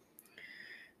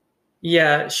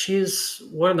 Yeah, she's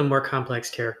one of the more complex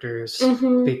characters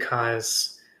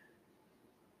because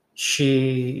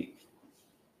she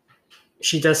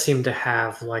does seem to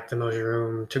have like the most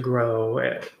room to grow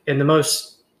and the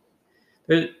most.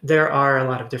 There are a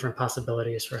lot of different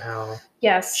possibilities for how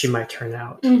she might turn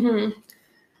out.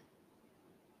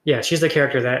 Yeah, she's the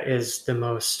character that is the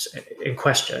most in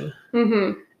question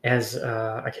as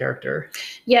a character.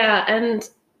 Yeah, and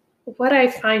what I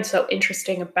find so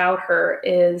interesting about her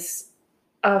is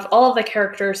of all of the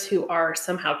characters who are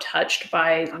somehow touched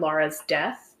by Laura's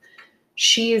death,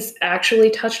 she's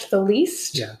actually touched the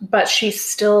least, but she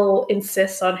still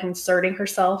insists on inserting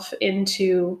herself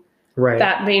into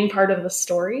that main part of the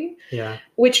story,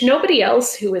 which nobody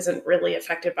else who isn't really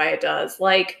affected by it does.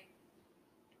 Like,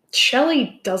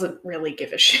 Shelley doesn't really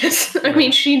give a shit. I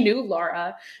mean, she knew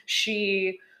Laura.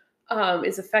 She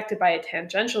is affected by it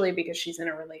tangentially because she's in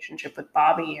a relationship with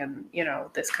Bobby, and, you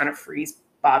know, this kind of frees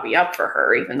Bobby up for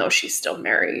her, even though she's still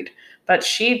married. But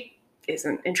she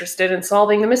isn't interested in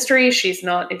solving the mystery. She's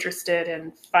not interested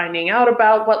in finding out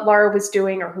about what Laura was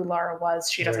doing or who Laura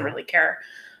was. She doesn't really care.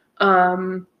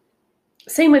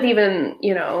 Same with even,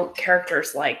 you know,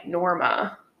 characters like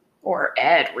Norma or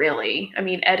Ed, really. I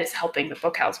mean, Ed is helping the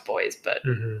Bookhouse Boys, but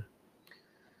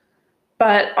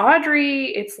but Audrey,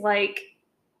 it's like,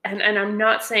 and I'm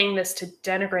not saying this to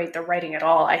denigrate the writing at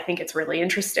all. I think it's really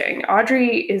interesting.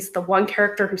 Audrey is the one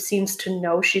character who seems to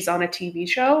know she's on a TV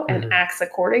show and acts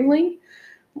accordingly.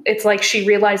 It's like she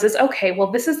realizes, okay,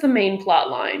 well, this is the main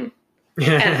plot line,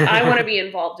 and I want to be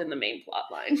involved in the main plot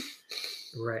line.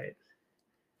 Right.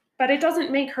 But it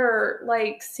doesn't make her,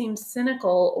 like, seem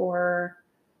cynical or,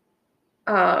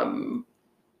 I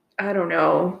don't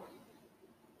know,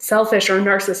 selfish or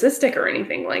narcissistic or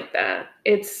anything like that.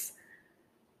 It's...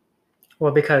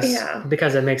 Well, because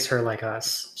it makes her like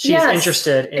us. She's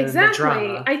interested in the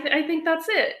drama. I think that's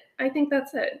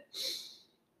it.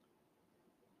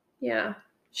 Yeah.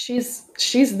 She's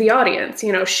the audience.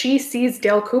 You know, she sees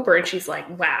Dale Cooper and she's like,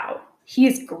 wow,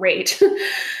 he's great.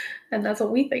 And that's what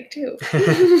we think too.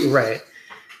 Right.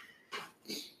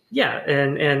 Yeah,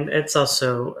 and it's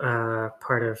also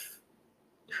part of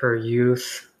her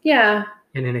youth. Yeah.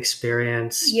 And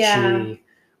inexperience. Yeah. She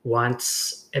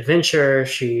wants adventure.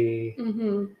 She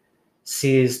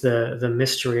sees the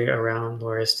mystery around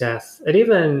Laura's death. And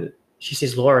even she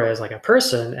sees Laura as like a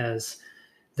person, as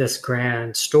this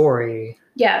grand story.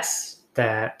 Yes.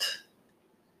 That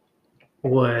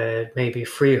would maybe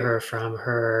free her from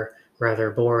her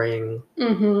rather boring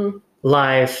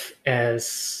life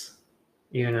as,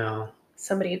 you know,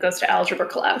 somebody who goes to algebra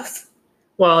class.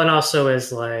 Well, and also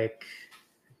as like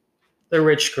the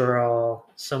rich girl,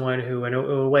 someone who in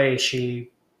a way she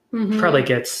probably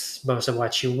gets most of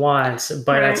what she wants,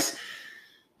 but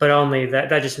but only that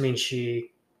just means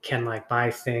she can like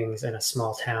buy things in a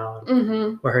small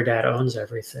town where her dad owns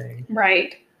everything.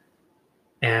 Right.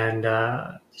 And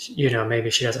you know, maybe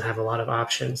she doesn't have a lot of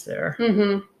options there.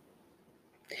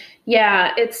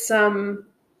 Yeah, it's and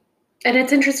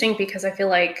it's interesting because I feel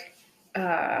like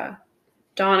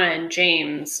Donna and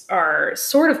James are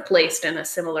sort of placed in a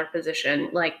similar position.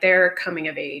 Like, they're coming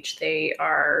of age. They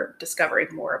are discovering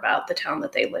more about the town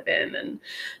that they live in and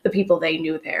the people they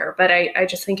knew there. But I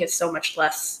just think it's so much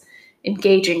less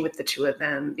engaging with the two of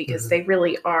them because they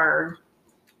really are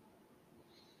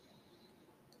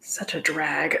such a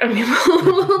drag. I mean,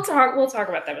 we'll talk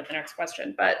about that with the next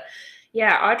question. But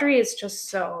yeah, Audrey is just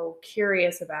so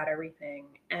curious about everything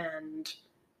and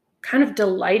kind of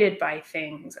delighted by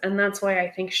things. And that's why I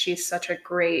think she's such a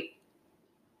great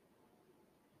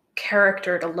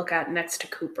character to look at next to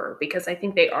Cooper, because I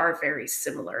think they are very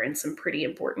similar in some pretty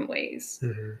important ways.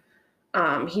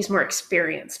 He's more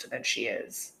experienced than she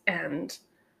is and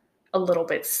a little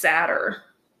bit sadder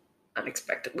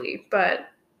unexpectedly, but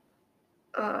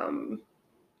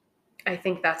I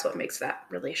think that's what makes that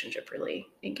relationship really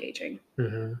engaging.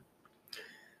 Mm-hmm.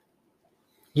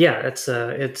 Yeah, it's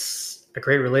a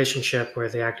great relationship where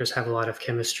the actors have a lot of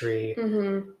chemistry,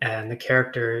 mm-hmm. and the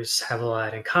characters have a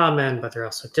lot in common, but they're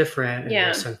also different, and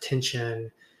there's some tension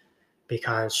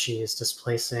because she is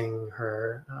displacing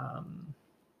her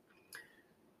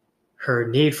her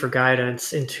need for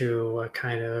guidance into a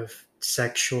kind of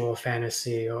sexual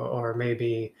fantasy, or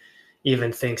maybe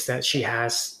even thinks that she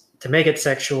has to make it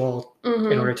sexual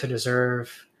in order to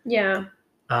deserve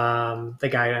the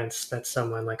guidance that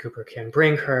someone like Cooper can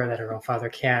bring her that her own father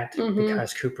can't,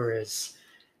 because Cooper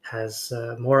has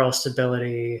moral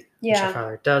stability, which her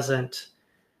father doesn't.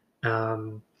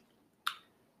 They're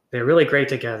really great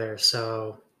together,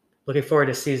 so looking forward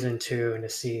to season 2 and to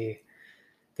see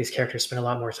these characters spend a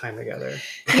lot more time together.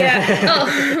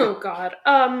 Oh God.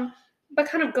 But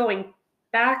kind of going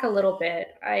back a little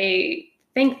bit, I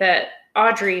think that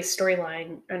Audrey's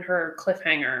storyline and her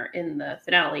cliffhanger in the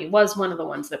finale was one of the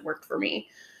ones that worked for me.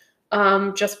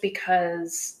 Just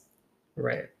because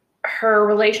her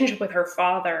relationship with her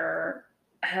father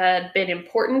had been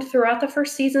important throughout the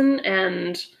first season,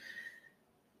 and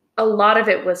a lot of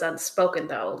it was unspoken,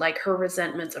 though, like her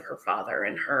resentments of her father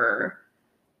and her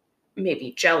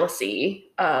maybe jealousy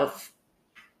of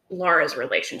Laura's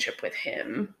relationship with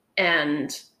him,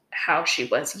 and how she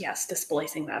was,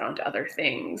 displacing that onto other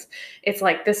things. It's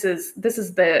like this is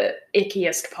the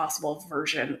ickiest possible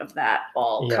version of that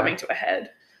all coming to a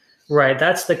head. Right,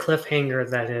 that's the cliffhanger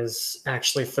that is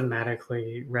actually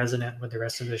thematically resonant with the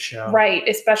rest of the show. Right,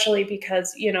 especially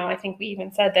because, I think we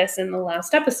even said this in the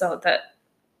last episode, that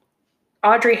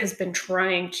Audrey has been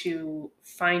trying to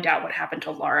find out what happened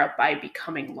to Laura by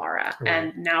becoming Laura,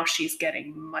 and now she's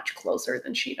getting much closer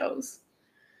than she knows.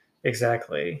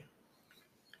 Exactly.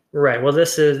 Right. Well,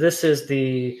 this is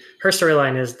her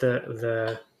storyline is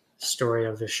the story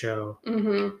of the show,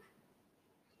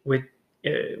 which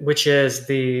is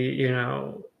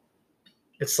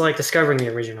it's like discovering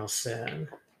the original sin,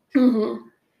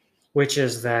 which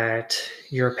is that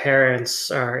your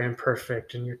parents are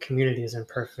imperfect and your community is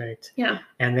imperfect,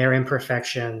 and their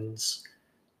imperfections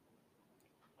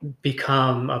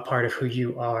become a part of who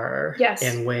you are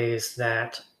in ways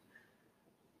that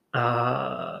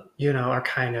are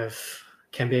kind of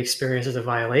can be experienced as a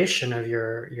violation of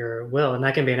your will, and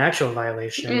that can be an actual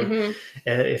violation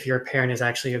if your parent is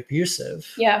actually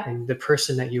abusive. And the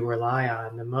person that you rely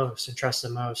on the most and trust the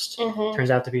most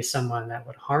turns out to be someone that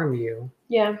would harm you.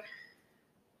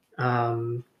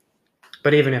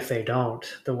 But even if they don't,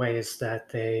 the ways that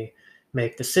they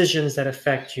make decisions that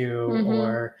affect you,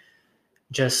 or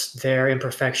just their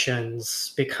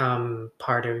imperfections become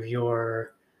part of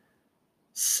your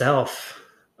self,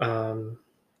 and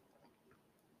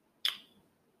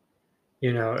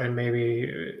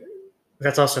maybe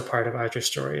that's also part of Audrey's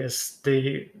story, is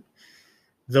the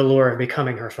lure of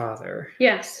becoming her father.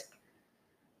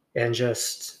 And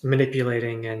just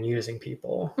manipulating and using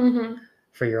people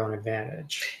for your own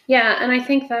advantage. And I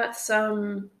think that's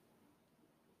something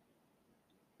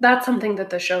that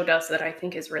the show does that I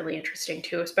think is really interesting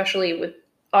too, especially with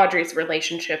Audrey's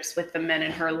relationships with the men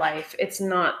in her life. It's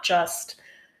not just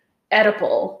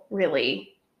Oedipal,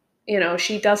 really.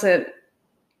 She doesn't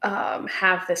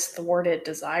have this thwarted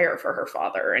desire for her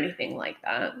father or anything like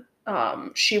that.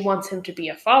 She wants him to be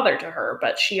a father to her,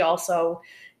 but she also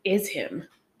is him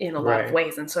in a lot of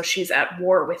ways. And so she's at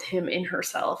war with him in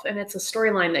herself. And it's a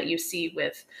storyline that you see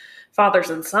with fathers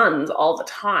and sons all the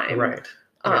time.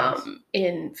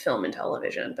 In film and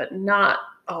television, but not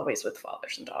always with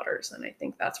fathers and daughters. And I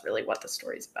think that's really what the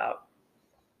story's about.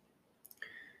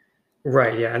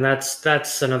 Right, yeah, and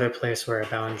that's another place where a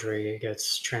boundary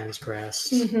gets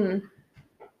transgressed.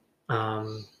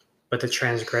 But the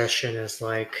transgression is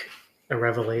like a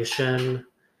revelation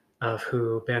of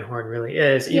who Ben Horne really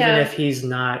is, even if he's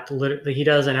not he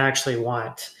doesn't actually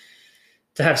want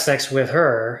to have sex with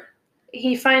her.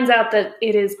 He finds out that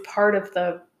it is part of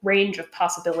the range of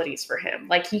possibilities for him.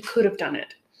 Like, he could have done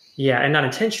it. Yeah, and not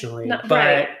intentionally,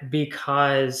 but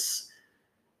because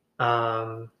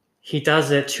he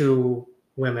does it to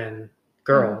women,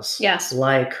 girls,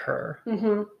 like her,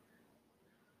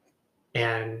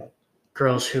 and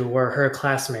girls who were her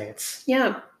classmates.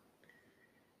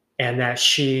 And that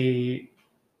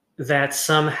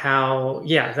somehow,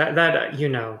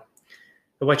 that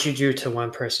what you do to one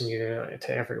person, you do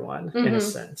to everyone, in a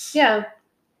sense.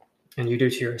 And you do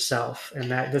to yourself, and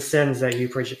that the sins that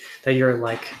you're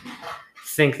like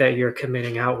think that you're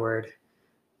committing outward,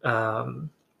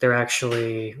 they're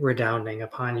actually redounding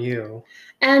upon you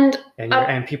and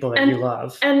people that you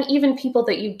love, and even people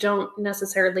that you don't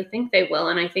necessarily think they will.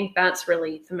 And I think that's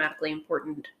really thematically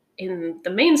important in the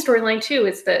main storyline too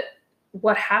is that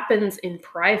what happens in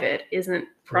private isn't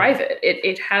private. Right.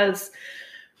 It has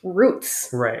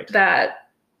roots that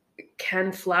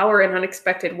can flower in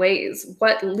unexpected ways.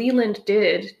 What Leland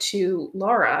did to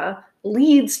Laura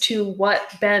leads to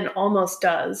what Ben almost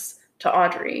does to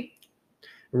Audrey.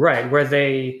 Right, where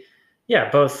they,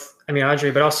 both, I mean,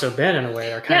 Audrey, but also Ben in a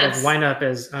way, are kind of wind up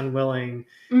as unwilling.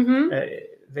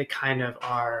 They kind of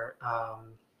are,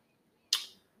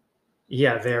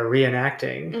 they're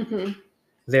reenacting.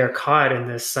 They're caught in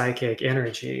this psychic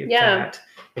energy that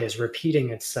is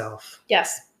repeating itself.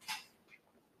 Yes.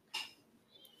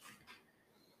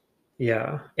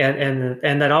 Yeah,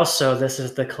 and that also, this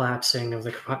is the collapsing of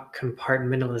the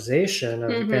compartmentalization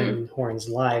of Ben Horne's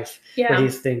life, where he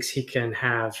thinks he can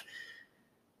have,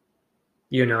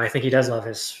 I think he does love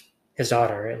his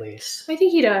daughter, at least. I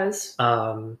think he does.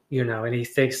 And he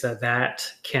thinks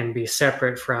that can be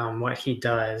separate from what he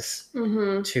does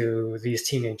to these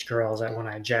teenage girls at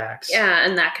One-Eyed Jacks. Yeah,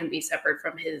 and that can be separate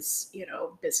from his,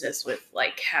 business with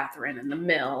like Catherine and the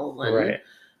mill. And,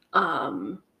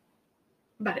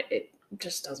 but it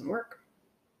just doesn't work.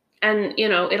 And,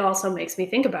 it also makes me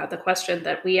think about the question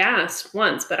that we asked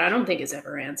once, but I don't think is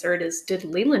ever answered, is did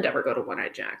Leland ever go to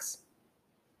One-Eyed Jacks?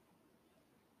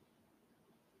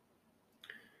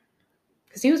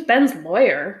 Because he was Ben's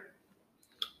lawyer.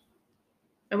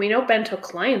 And we know Ben took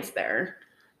clients there.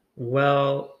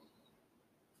 Well,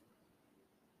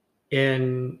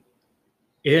 in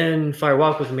Fire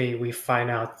Walk with Me, we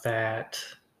find out that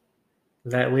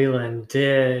Leland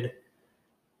did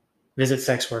visit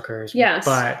sex workers. Yes.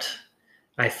 But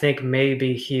I think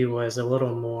maybe he was a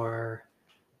little more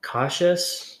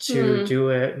cautious to do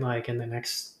it like in the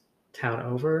next town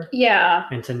over. Yeah.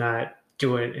 And to not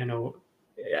do it in a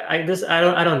I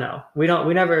don't know.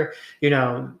 We never,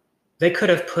 they could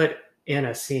have put in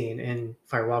a scene in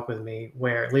Fire Walk with Me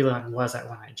where Leland was at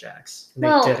One-Eyed Jacks. They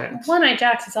didn't. One-Eyed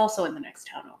Jacks is also in the next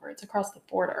town over. It's across the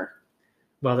border.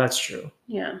 Well, that's true.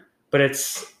 Yeah. But it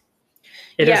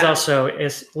is also,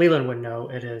 Leland would know,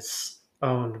 it is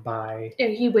owned by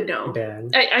he would know. Ben.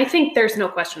 I think there's no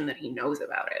question that he knows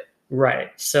about it.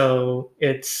 Right. So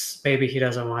it's maybe he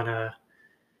doesn't want to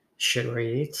shit where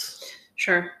he eats.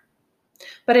 Sure.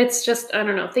 But it's just, I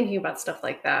don't know, thinking about stuff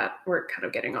like that, we're kind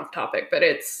of getting off topic, but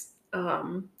it's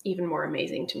even more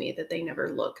amazing to me that they never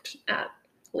looked at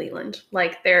Leland.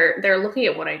 Like they're looking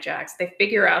at One-Eyed Jacks. They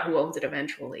figure out who owns it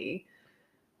eventually.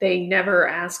 They never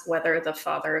ask whether the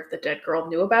father of the dead girl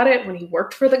knew about it when he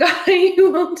worked for the guy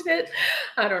who owned it.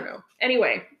 I don't know.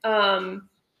 Anyway,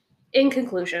 in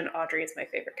conclusion, Audrey is my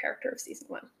favorite character of season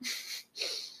 1.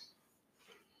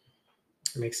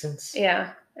 Makes sense.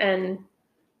 Yeah. And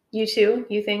you too?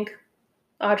 You think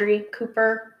Audrey,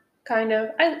 Cooper, kind of?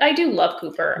 I do love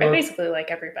Cooper. Well, I basically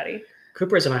like everybody.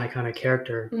 Cooper is an iconic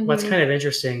character. What's kind of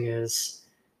interesting is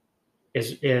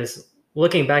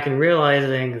looking back and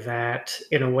realizing that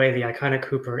in a way the iconic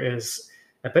Cooper is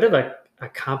a bit of a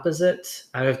composite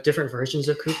out of different versions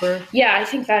of Cooper. Yeah, I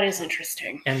think that is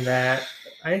interesting. And that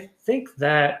I think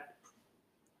that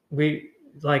the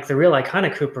real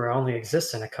iconic Cooper only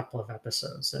exists in a couple of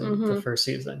episodes in the first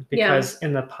season, because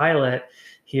in the pilot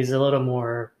he's a little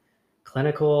more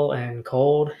clinical and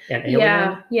cold and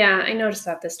alien. Yeah, I noticed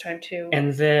that this time too.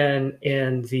 And then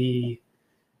in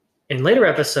later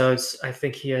episodes, I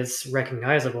think he is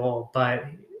recognizable, but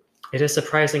it is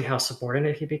surprising how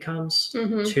subordinate he becomes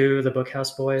to the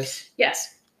Bookhouse Boys.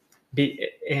 Yes.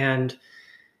 And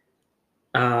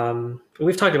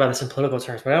we've talked about this in political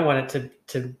terms, but I want it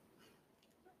to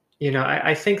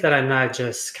I think that I'm not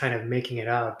just kind of making it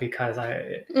up because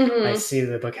I see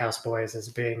the Bookhouse Boys as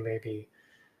being maybe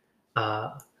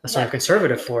a sort of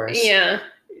conservative force. Yeah.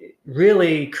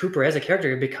 Really, Cooper as a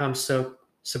character becomes so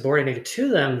subordinated to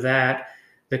them that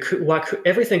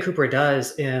everything Cooper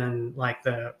does in like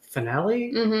the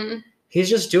finale,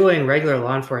 he's just doing regular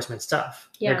law enforcement stuff.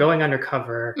 Yeah. They're going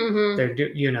undercover.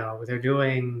 They're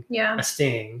doing a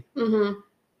sting.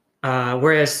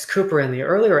 Whereas Cooper in the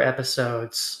earlier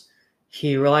episodes,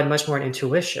 he relied much more on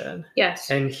intuition. Yes.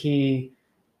 And he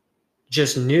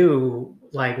just knew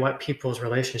like what people's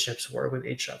relationships were with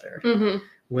each other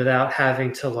without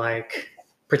having to like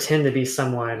pretend to be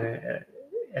someone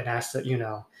and ask that,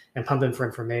 and pump them for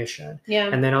information. Yeah.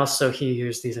 And then also he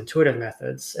used these intuitive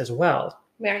methods as well.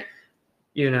 Right.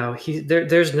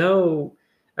 There's no,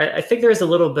 I think there's a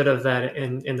little bit of that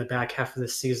in the back half of the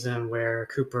season where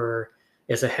Cooper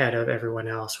is ahead of everyone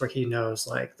else, where he knows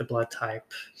like the blood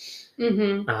type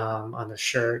on the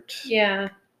shirt. Yeah.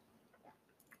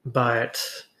 But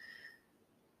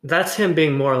that's him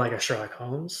being more like a Sherlock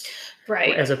Holmes,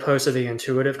 right, as opposed to the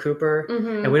intuitive Cooper.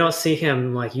 Mm-hmm. And we don't see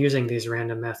him like using these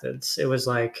random methods. It was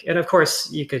like, and of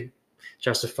course you could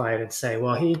justify it and say,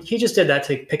 well, he just did that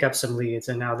to pick up some leads,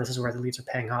 and now this is where the leads are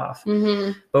paying off.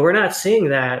 Mm-hmm. But we're not seeing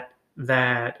that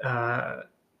we're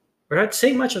not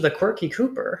seeing much of the quirky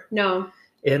Cooper. No.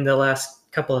 In the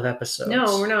last couple of episodes.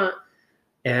 No, we're not.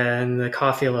 And the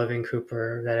coffee loving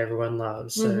Cooper that everyone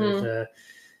loves. Mm-hmm.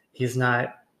 He's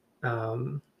not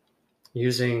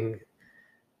using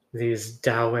these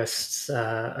Taoist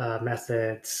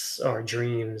methods or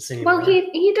dreams anymore. Well,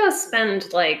 he does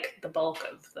spend like the bulk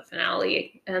of the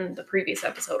finale and the previous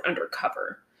episode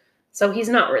undercover, so he's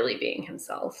not really being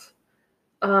himself.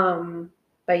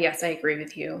 But yes, I agree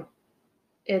with you.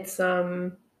 It's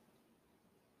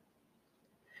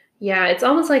yeah, it's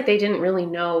almost like they didn't really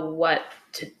know what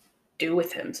to do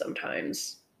with him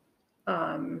sometimes,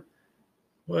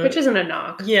 which isn't a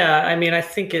knock. Yeah, I mean, I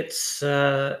think it's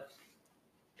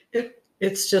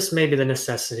just maybe the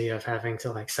necessity of having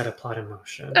to like set a plot in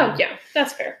motion. Oh yeah,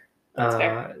 that's fair. That's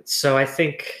fair. So I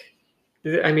think,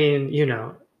 I mean, you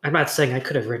know, I'm not saying I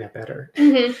could have written it better,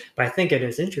 Mm-hmm. but I think it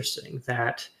is interesting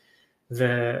that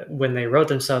when they wrote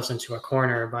themselves into a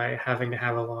corner by having to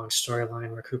have a long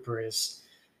storyline where Cooper is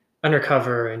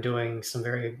undercover and doing some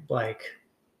very like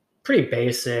pretty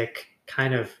basic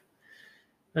kind of,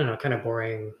 I don't know, kind of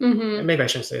boring. Mm-hmm. Maybe I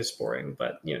shouldn't say it's boring,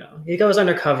 but you know, he goes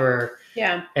undercover.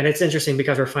 Yeah. And it's interesting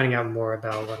because we're finding out more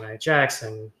about One-Eyed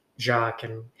Jackson, Jacques,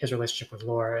 and his relationship with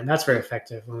Laura, and that's very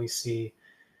effective when we see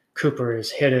Cooper's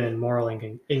hidden moral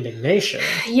indignation.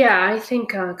 Yeah, I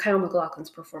think Kyle MacLachlan's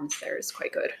performance there is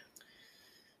quite good.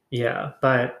 Yeah,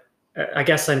 but I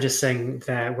guess I'm just saying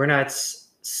that we're not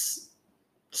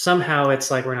somehow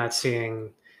it's like we're not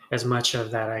seeing as much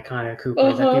of that iconic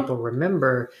Cooper that people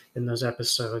remember in those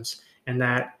episodes, and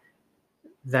that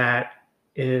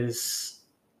is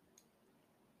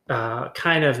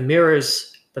kind of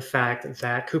mirrors the fact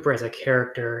that Cooper as a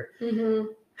character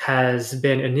has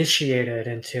been initiated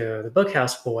into the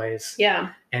Bookhouse Boys,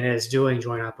 and is doing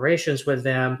joint operations with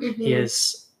them.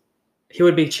 He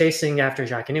would be chasing after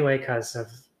Jacques anyway because of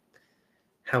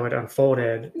how it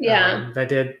unfolded. That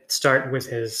did start with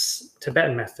his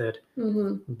Tibetan method,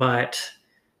 but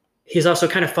he's also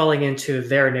kind of falling into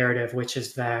their narrative, which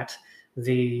is that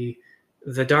the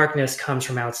darkness comes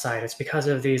from outside. It's because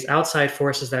of these outside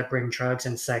forces that bring drugs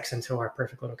and sex into our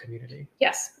perfect little community.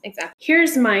 Yes, exactly.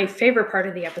 Here's my favorite part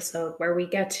of the episode where we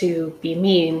get to be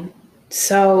mean.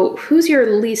 So who's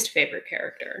your least favorite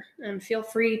character? And feel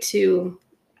free to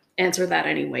answer that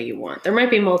any way you want. There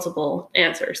might be multiple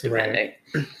answers depending.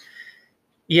 Right.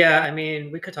 Yeah, I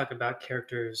mean, we could talk about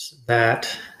characters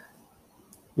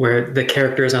where the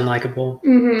character is unlikable.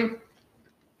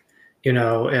 You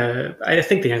know, I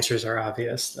think the answers are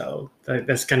obvious, though.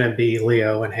 That's going to be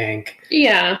Leo and Hank.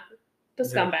 Yeah, the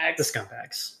scumbags. The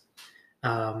scumbags.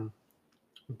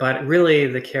 But really,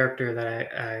 the character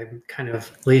that I'm kind of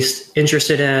least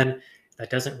interested in, that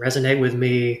doesn't resonate with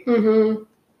me,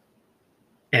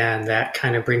 and that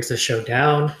kind of brings the show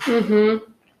down,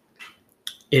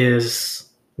 is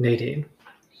Nadine.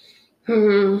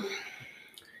 And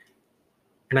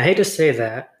I hate to say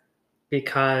that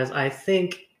because I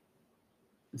think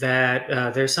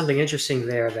that there's something interesting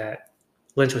there that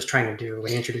Lynch was trying to do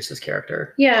when he introduced his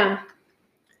character. Yeah.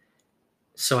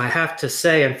 So I have to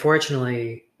say,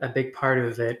 unfortunately, a big part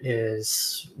of it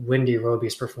is Wendy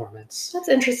Robey's performance. That's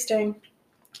interesting.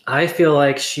 I feel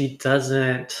like she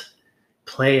doesn't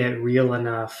play it real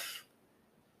enough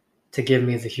to give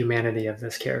me the humanity of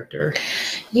this character.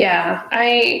 Yeah,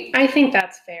 I think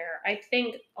that's fair. I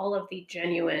think all of the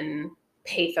genuine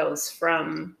pathos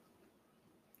from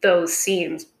those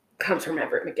scenes comes from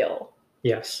Everett McGill.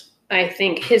 Yes. I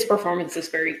think his performance is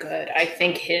very good. I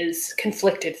think his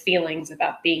conflicted feelings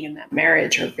about being in that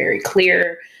marriage are very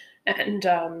clear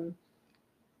and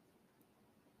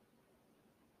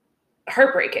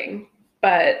heartbreaking.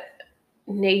 But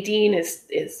Nadine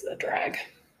is a drag.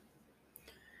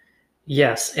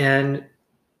 Yes, and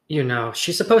you know,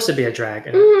 she's supposed to be a drag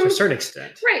to a certain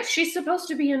extent. Right, she's supposed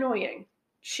to be annoying.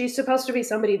 She's supposed to be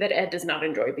somebody that Ed does not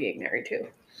enjoy being married to.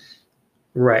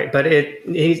 Right, but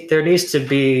there needs to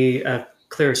be a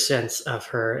clear sense of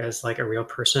her as like a real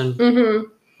person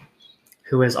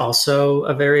who is also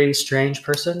a very strange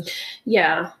person.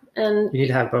 Yeah, and you need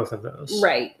to have both of those.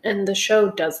 Right, and the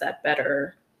show does that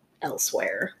better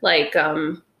elsewhere. Like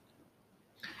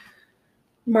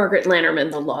Margaret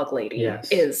Lanterman, the log lady,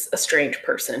 is a strange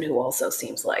person who also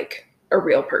seems like a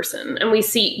real person. And we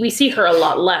see her a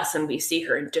lot less, and we see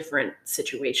her in different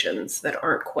situations that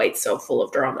aren't quite so full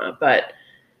of drama, but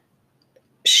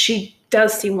she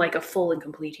does seem like a full and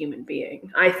complete human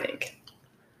being, I think.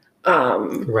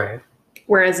 Right.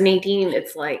 Whereas Nadine,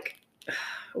 it's like,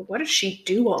 what does she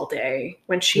do all day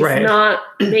when she's Right. not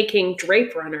making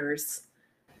drape runners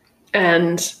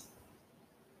and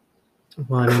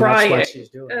crying? That's what she's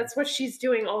doing. That's what she's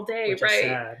doing all day, which right? Is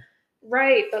sad.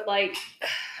 Right, but like,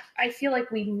 I feel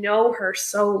like we know her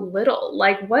so little.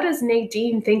 Like, what does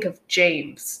Nadine think of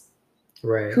James?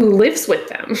 Right. Who lives with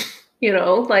them? You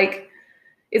know, like,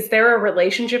 is there a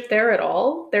relationship there at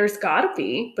all? There's gotta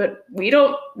be, but we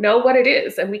don't know what it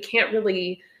is, and we can't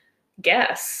really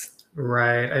guess.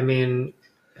 Right. I mean,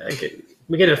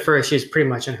 we get it first. She's pretty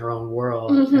much in her own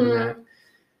world, and that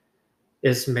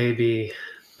is maybe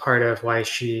part of why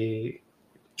she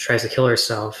tries to kill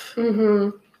herself,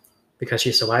 because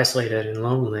she's so isolated and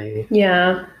lonely.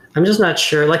 Yeah. I'm just not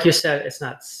sure. Like you said, it's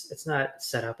not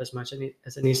set up as much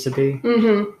as it needs to be.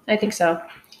 I think so.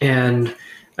 And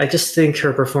I just think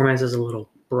her performance is a little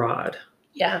broad.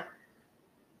 Yeah.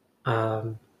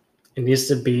 It needs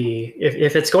to be,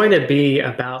 if it's going to be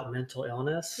about mental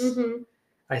illness,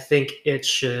 I think it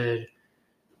should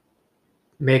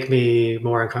make me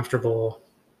more uncomfortable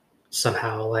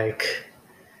somehow. Like,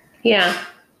 yeah,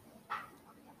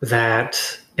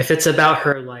 that if it's about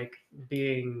her like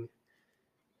being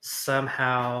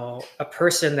somehow a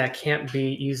person that can't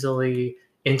be easily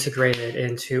integrated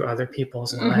into other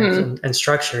people's lives and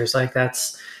structures, like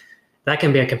that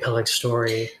can be a compelling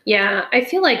story. Yeah, I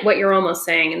feel like what you're almost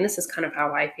saying, and this is kind of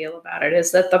how I feel about it,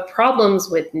 is that the problems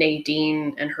with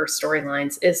Nadine and her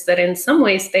storylines is that in some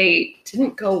ways they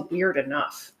didn't go weird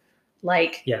enough.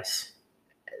 Like, yes,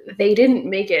 they didn't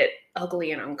make it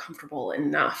ugly and uncomfortable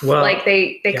enough. Well, like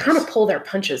they kind of pull their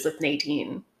punches with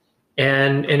Nadine.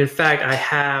 And in fact, I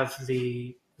have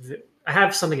I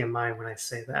have something in mind when I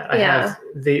say that. I have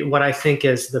what I think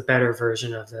is the better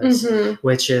version of this,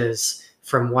 which is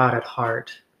from Wild at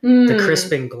Heart, the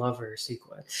Crispin Glover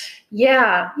sequence.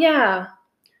 Yeah, yeah.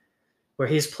 Where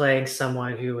he's playing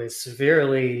someone who is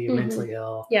severely mentally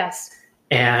ill. Yes.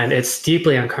 And it's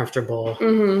deeply uncomfortable,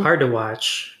 hard to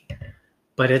watch,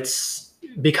 but it's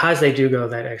because they do go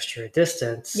that extra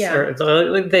distance. Yeah.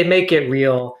 Or they make it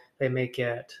real.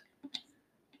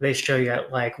 They show you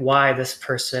like why this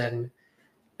person,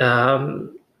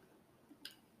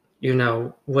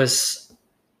 was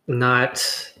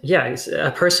not, he's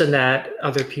a person that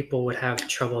other people would have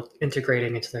trouble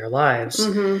integrating into their lives.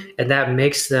 And that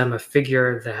makes them a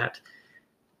figure that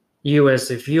you as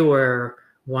the viewer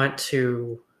want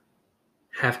to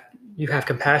have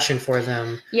compassion for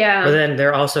them. Yeah. But then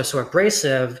they're also so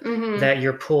abrasive that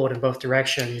you're pulled in both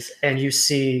directions, and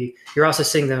you're also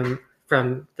seeing them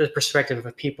from the perspective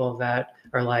of people that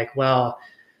are like, well,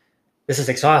 this is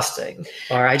exhausting,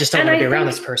 or I just don't want to be around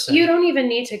this person. You don't even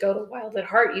need to go to Wild at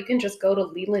Heart. You can just go to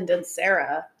Leland and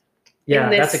Sarah. Yeah, in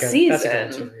this that's a good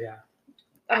season. Yeah.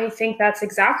 I think that's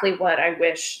exactly what I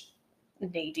wish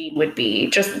Nadine would be.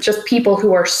 Just people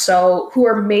who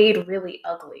are made really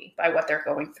ugly by what they're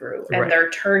going through, and they're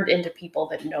turned into people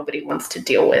that nobody wants to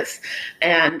deal with,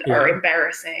 and are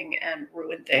embarrassing and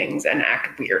ruin things and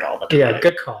act weird all the time. Yeah,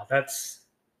 good call. That's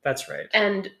right.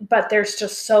 But there's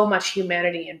just so much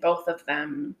humanity in both of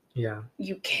them. Yeah.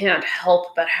 You can't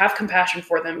help but have compassion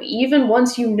for them, even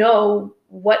once you know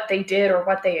what they did or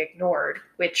what they ignored,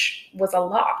 which was a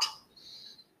lot.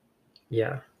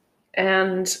 Yeah.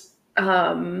 And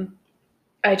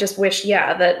I just wish,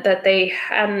 that they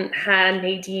hadn't had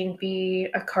Nadine be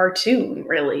a cartoon,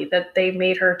 really, that they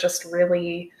made her just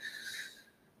really,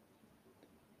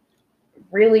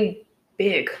 really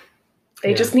big.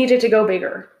 They just needed to go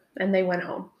bigger, and they went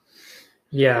home.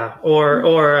 Yeah,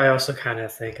 or I also kind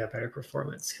of think a better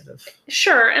performance could have.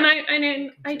 Sure, and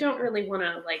I don't really want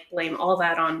to like blame all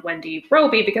that on Wendy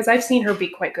Roby, because I've seen her be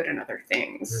quite good in other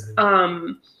things.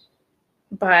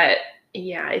 But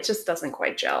yeah, it just doesn't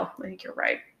quite gel. I think you're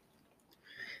right.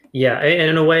 Yeah, and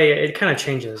in a way, it kind of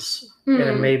changes.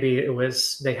 And maybe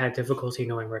they had difficulty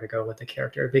knowing where to go with the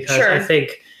character, because I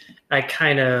think I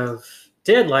kind of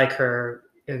did like her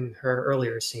in her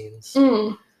earlier scenes,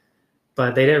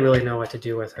 but they didn't really know what to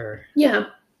do with her. Yeah,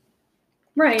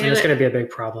 right. And it's going to be a big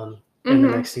problem in the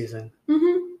next season.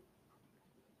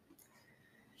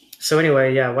 So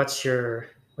anyway, what's your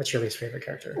least favorite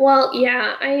character? Well,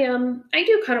 I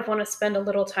do kind of want to spend a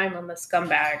little time on the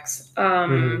scumbags,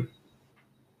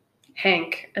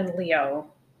 Hank and Leo.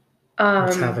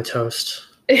 Let's have a toast.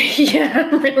 Yeah,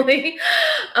 really.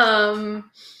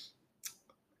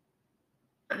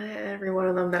 Every one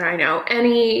of them that I know.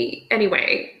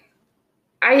 Anyway,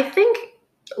 I think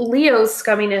Leo's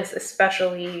scumminess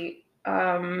especially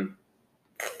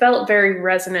felt very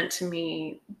resonant to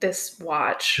me this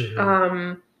watch.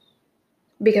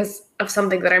 because of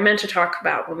something that I meant to talk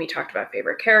about when we talked about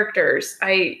favorite characters.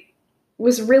 I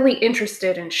was really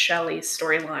interested in Shelley's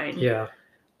storyline. Yeah.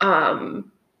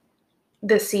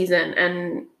 This season,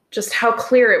 and just how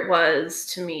clear it was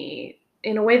to me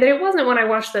in a way that it wasn't when I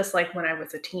watched this, like when I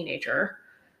was a teenager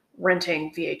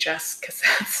renting VHS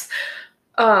cassettes,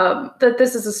 that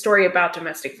this is a story about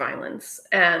domestic violence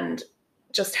and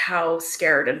just how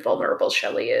scared and vulnerable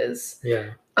Shelley is.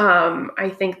 Yeah.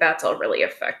 I think that's all really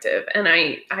effective. And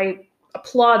I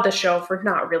applaud the show for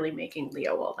not really making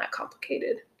Leo all that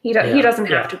complicated. He doesn't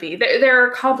have to be. There are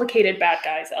complicated bad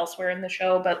guys elsewhere in the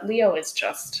show, but Leo is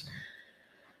just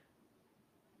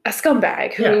a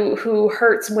scumbag who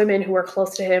hurts women who are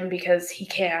close to him because he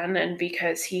can and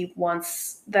because he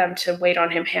wants them to wait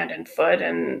on him hand and foot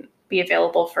and be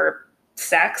available for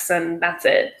sex, and that's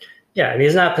it. Yeah, and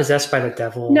he's not possessed by the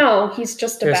devil. No, he's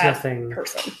just a bad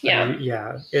person. Yeah. I mean,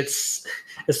 yeah. It's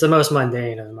the most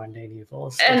mundane of the mundane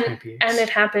evils. And it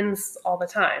happens all the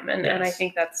time. And I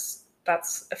think that's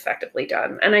effectively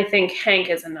done. And I think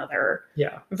Hank is another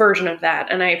version of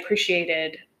that. And I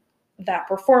appreciated that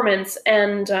performance.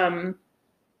 And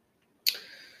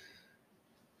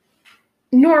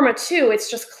Norma too, it's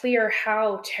just clear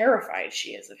how terrified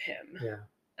she is of him. Yeah.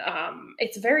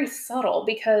 It's very subtle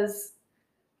because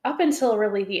up until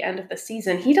really the end of the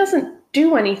season, he doesn't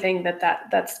do anything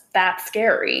that's that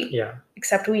scary. Yeah.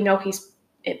 Except we know he's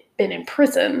been in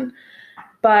prison.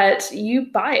 But you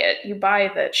buy it. You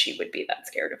buy that she would be that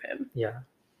scared of him. Yeah.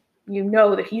 You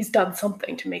know that he's done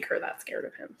something to make her that scared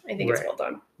of him. I think it's well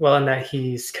done. Well, and that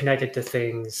he's connected to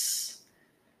things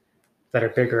that are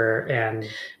bigger, and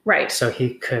so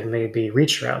he could maybe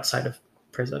reach her outside of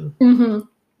prison. Mm-hmm.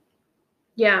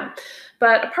 Yeah.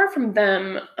 But apart from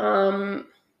them,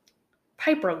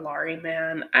 Piper Laurie,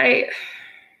 man,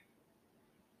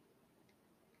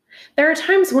 there are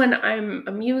times when I'm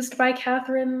amused by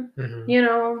Catherine,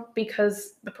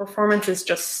 because the performance is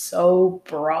just so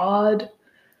broad.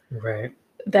 Right.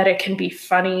 That it can be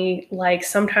funny. Like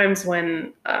sometimes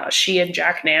when she and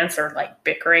Jack Nance are like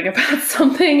bickering about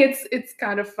something, it's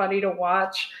kind of funny to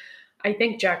watch. I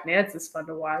think Jack Nance is fun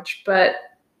to watch, but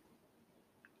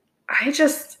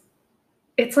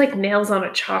it's like nails on a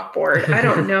chalkboard. I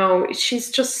don't know.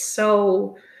 She's just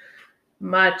so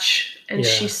much, and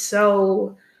she's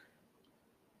so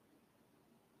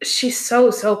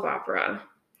soap opera.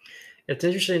 It's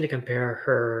interesting to compare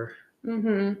her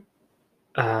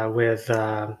with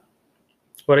I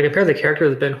compare the character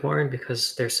with Ben Horne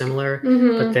because they're similar,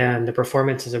 but then the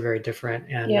performances are very different.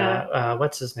 And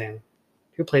what's his name?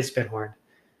 Who plays Ben Horne?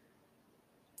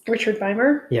 Richard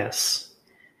Beimer? Yes.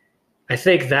 I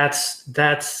think that's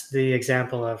the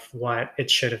example of what it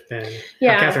should have been.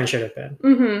 How Catherine should have been.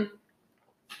 Mm-hmm.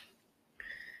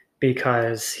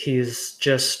 Because he's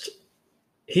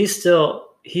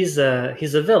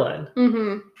a villain,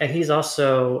 and he's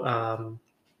also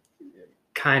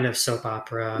kind of soap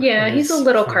opera. Yeah, he's a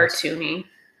little cartoony.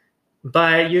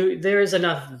 But there is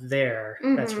enough there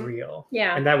that's real.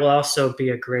 Yeah, and that will also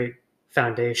be a great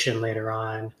foundation later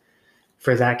on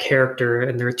for that character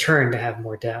and the return to have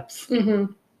more depth.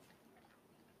 Mm-hmm.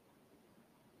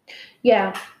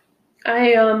 Yeah,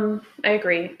 I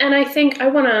agree, and I think I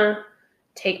want to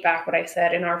take back what I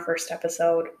said in our first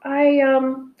episode.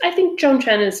 I think Joan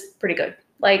Chen is pretty good.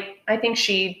 Like, I think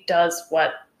she does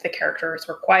what the character is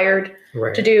required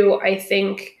to do. I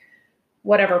think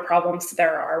whatever problems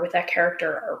there are with that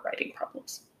character are writing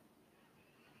problems.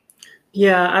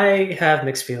 Yeah, I have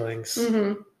mixed feelings.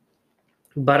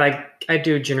 But I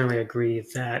do generally agree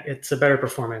that it's a better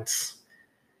performance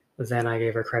than I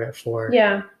gave her credit for.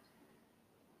 Yeah.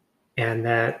 And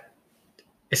that,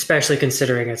 especially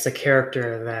considering it's a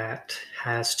character that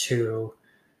has to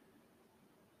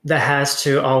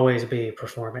always be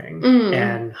performing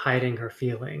and hiding her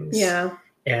feelings. Yeah.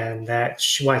 And that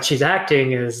what she's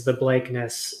acting is the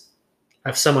blankness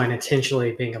of someone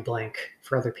intentionally being a blank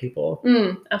for other people.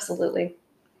 Absolutely.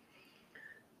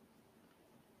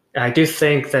 I do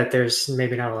think that there's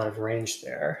maybe not a lot of range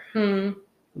there,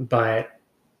 but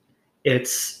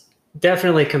it's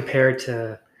definitely compared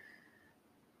to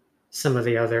some of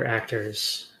the other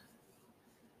actors.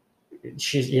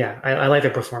 I like the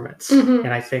performance, and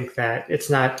I think that it's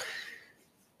not.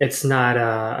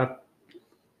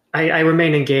 I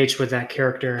remain engaged with that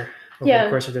character over the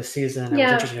course of this season. I was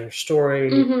interested in her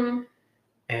story,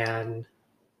 and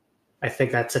I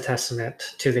think that's a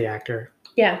testament to the actor.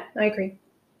 Yeah, I agree.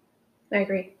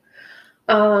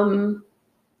 Gotta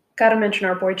mention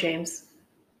our boy James.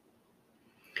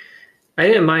 I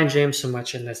didn't mind James so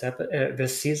much in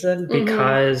this season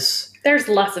because there's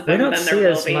less of him than there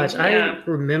will be. Much. Yeah. I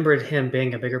remembered him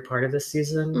being a bigger part of this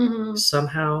season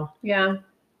somehow. Yeah.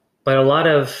 But a lot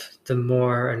of the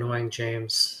more annoying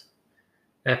James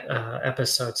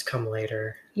episodes come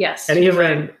later. Yes. And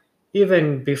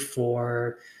even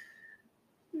before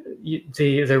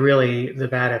the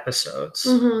bad episodes.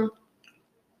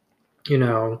 You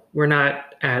know, we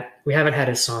haven't had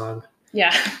his song.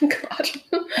 Yeah. God.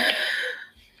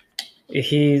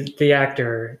 The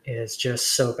actor is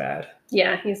just so bad.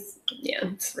 Yeah,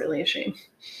 it's really a shame.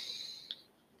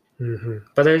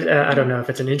 But there's, I don't know if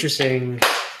it's an interesting.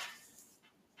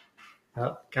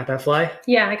 Oh, got that fly?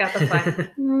 Yeah, I got the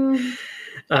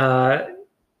fly.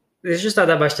 There's just not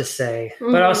that much to say.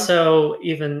 But also,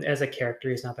 even as a character,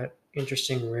 he's not that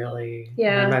interesting, really.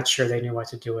 Yeah. I'm not sure they knew what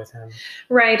to do with him.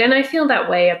 Right, and I feel that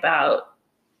way about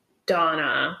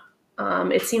Donna.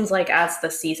 It seems like as the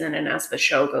season and as the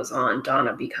show goes on,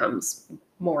 Donna becomes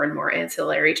more and more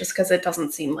ancillary just because it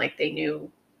doesn't seem like they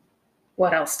knew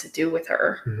what else to do with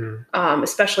her,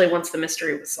 especially once the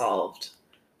mystery was solved.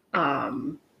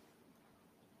 But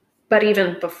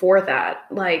even before that,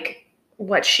 like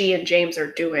what she and James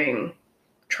are doing,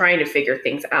 trying to figure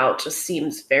things out, just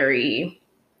seems very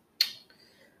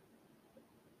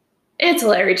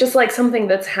ancillary, just like something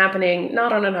that's happening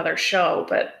not on another show,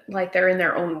 but like they're in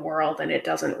their own world and it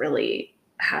doesn't really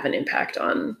have an impact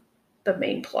on the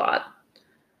main plot.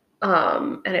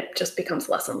 And it just becomes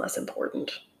less and less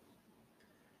important.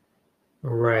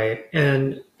 Right.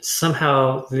 And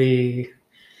somehow the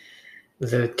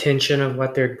tension of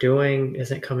what they're doing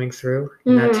isn't coming through.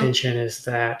 And that tension is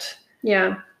that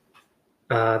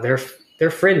their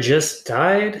friend just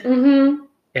died and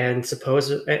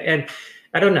and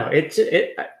I don't know.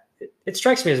 It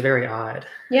strikes me as very odd.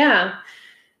 Yeah.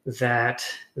 That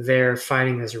they're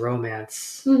finding this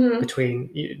romance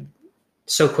between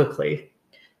so quickly.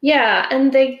 Yeah,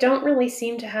 and they don't really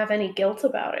seem to have any guilt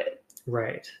about it.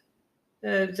 Right.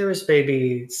 There was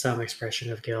maybe some expression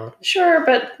of guilt. Sure,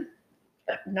 but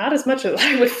not as much as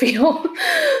I would feel.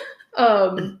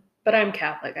 But I'm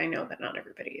Catholic. I know that not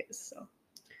everybody is, so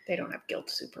they don't have guilt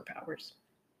superpowers.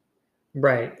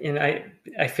 Right. And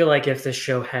I feel like if this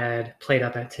show had played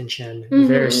up that tension,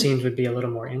 their scenes would be a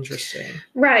little more interesting.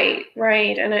 Right.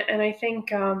 And I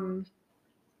think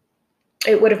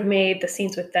it would have made the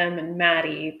scenes with them and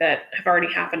Maddie that have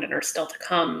already happened and are still to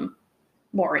come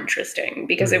more interesting,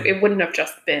 because it wouldn't have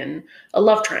just been a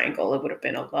love triangle. It would have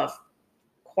been a love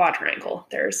quadrangle.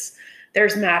 There's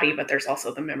Maddie, but there's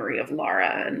also the memory of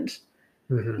Laura, and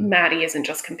Maddie isn't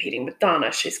just competing with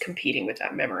Donna, she's competing with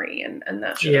that memory, and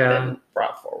that should have been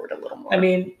brought forward a little more. I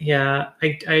mean,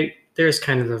 I there's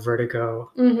kind of the Vertigo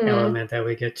element that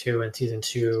we get to in season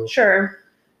 2. Sure.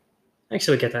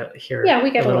 Actually, we get that here. Yeah,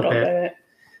 we get a little bit of it.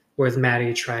 With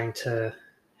Maddie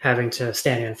having to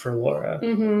stand in for Laura.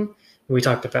 We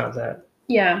talked about that.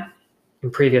 Yeah.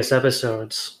 In previous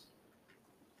episodes.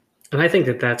 And I think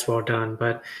that that's well done,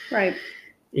 but right.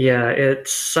 Yeah,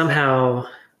 it's somehow,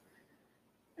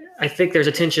 I think there's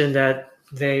a tension that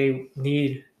they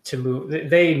need to move.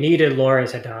 They needed Laura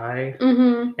to die,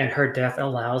 and her death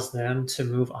allows them to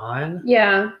move on.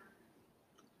 Yeah.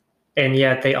 And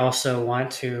yet they also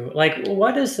want to, like,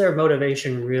 what is their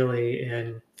motivation really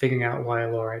in figuring out why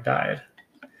Laura died?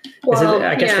 Well,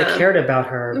 I guess they cared about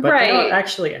her, but right. They don't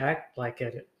actually act like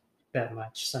it that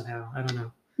much somehow. I don't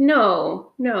know.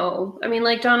 No. I mean,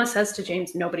 like Donna says to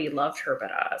James, nobody loved her but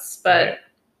us. But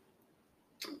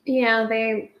yeah,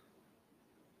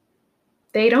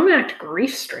 they don't act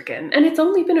grief-stricken. And it's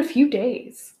only been a few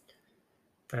days.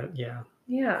 Yeah.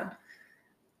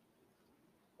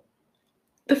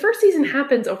 The first season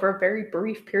happens over a very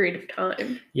brief period of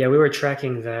time. Yeah, we were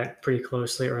tracking that pretty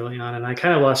closely early on, and I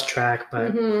kind of lost track,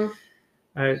 but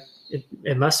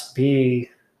it must be...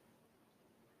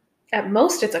 At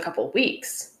most, it's a couple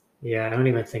weeks. Yeah, I don't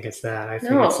even think it's that. I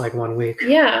think it's like 1 week.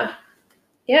 Yeah.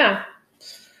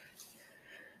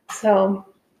 So,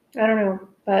 I don't know,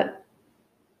 but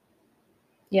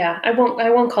yeah, I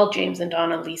won't call James and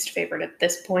Donna least favorite at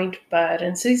this point, but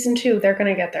in season 2, they're going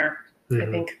to get there. I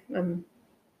think. I'm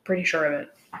pretty sure of it.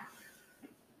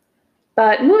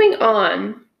 But moving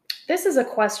on, this is a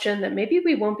question that maybe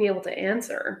we won't be able to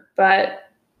answer, but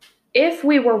if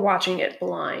we were watching it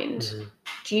blind,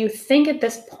 do you think at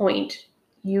this point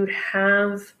you'd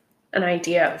have an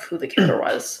idea of who the killer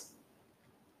was?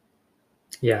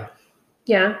 Yeah.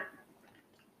 Yeah?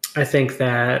 I think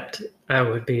that I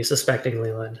would be suspecting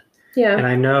Leland. Yeah. And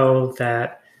I know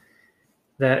that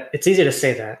it's easy to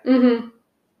say that.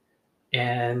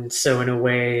 And so in a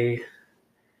way,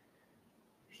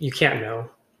 you can't know.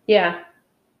 Yeah.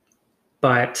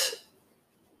 But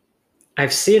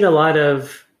I've seen a lot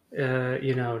of,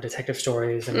 detective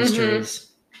stories and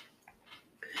mysteries.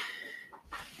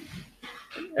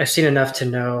 I've seen enough to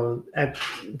know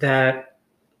that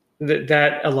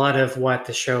a lot of what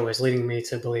the show is leading me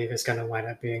to believe is going to wind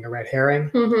up being a red herring.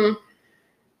 Mm-hmm.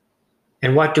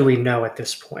 And what do we know at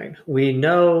this point? We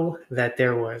know that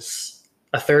there was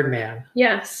a third man.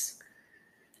 Yes.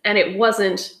 And it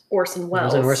wasn't Orson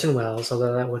Welles. It wasn't Orson Welles,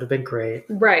 although that would have been great.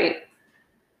 Right.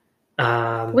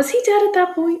 Was he dead at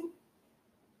that point?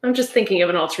 I'm just thinking of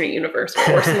an alternate universe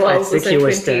where Orson Welles was in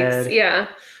Twin Peaks. Dead. Yeah.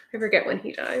 I forget when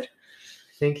he died.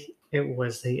 I think it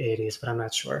was the 80s, but I'm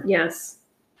not sure. Yes.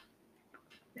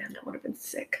 Man, that would have been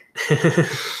sick.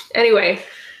 Anyway,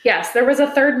 yes, there was a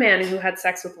third man who had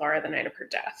sex with Laura the night of her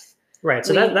death. Right,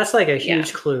 so that's like a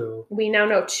huge clue. We now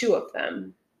know two of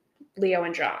them, Leo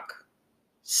and Jacques.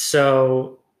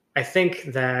 So I think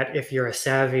that if you're a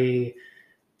savvy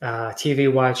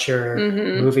TV watcher,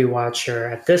 movie watcher,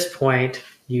 at this point,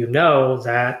 you know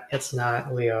that it's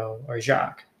not Leo or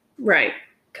Jacques. Right.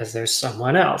 Because there's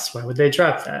someone else. Why would they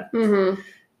drop that? Mm-hmm.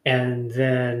 And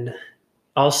then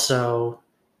also,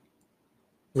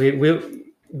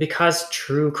 we because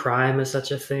true crime is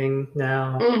such a thing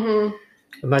now,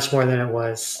 much more than it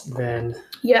was then.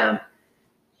 Yeah.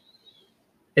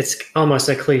 It's almost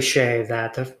a cliche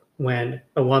that when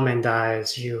a woman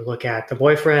dies, you look at the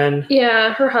boyfriend.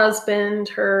 Yeah, her husband,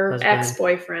 her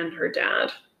ex-boyfriend, her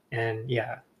dad. And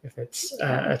yeah, if it's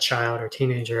a child or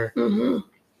teenager. Mm-hmm.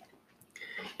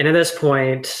 And at this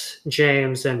point,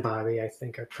 James and Bobby, I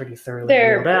think, are pretty thoroughly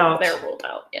ruled out. They're ruled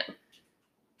out, yeah.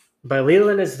 But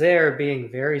Leland is there being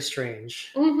very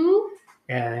strange. Mm-hmm.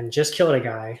 And just killed a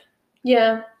guy.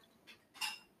 Yeah.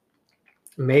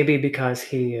 Maybe because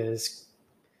he is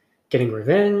getting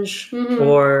revenge,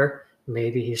 or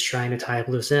maybe he's trying to tie up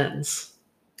loose ends.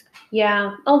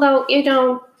 Yeah. Although,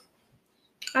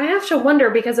 I have to wonder,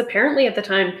 because apparently at the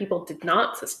time people did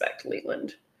not suspect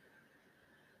Leland.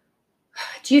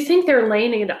 Do you think they're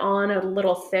laying it on a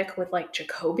little thick with like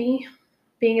Jacoby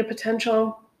being a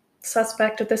potential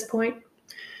suspect at this point?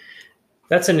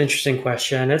 That's an interesting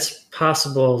question. It's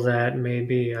possible that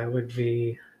maybe I would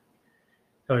be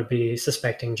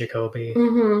suspecting Jacoby.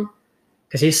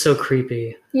 Because he's so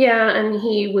creepy. Yeah, and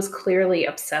he was clearly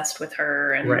obsessed with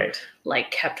her and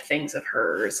like kept things of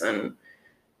hers and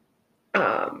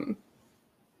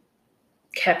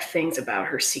kept things about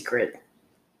her secret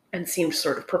and seemed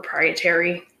sort of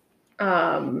proprietary.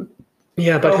 But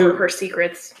over her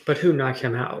secrets. But who knocked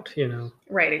him out,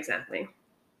 Right, exactly.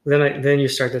 Then you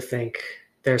start to think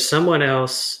there's someone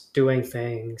else doing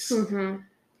things,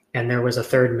 and there was a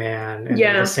third man, and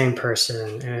the same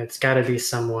person, and it's got to be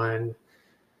someone.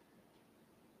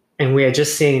 And we had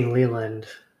just seen Leland.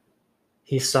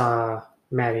 He saw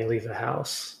Maddie leave the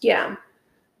house. Yeah.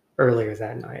 Earlier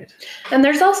that night. And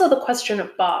there's also the question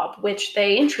of Bob, which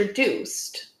they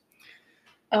introduced.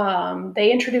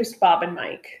 They introduced Bob and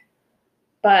Mike,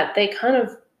 but they kind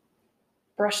of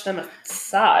brushed them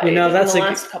aside in the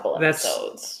last couple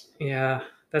episodes. Yeah,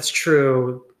 that's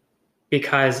true.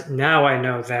 Because now I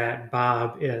know that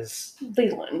Bob is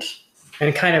Leland.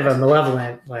 And kind of a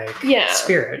malevolent,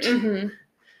 spirit. Mm-hmm.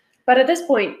 But at this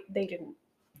point, they didn't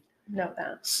know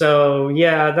that. So,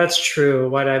 yeah, that's true.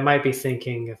 What I might be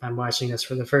thinking if I'm watching this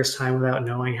for the first time without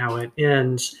knowing how it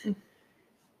ends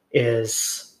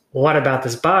is, what about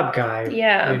this Bob guy?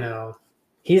 Yeah.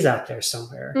 He's out there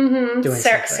somewhere doing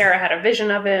something. Sarah had a vision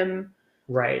of him.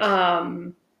 Right.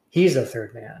 He's the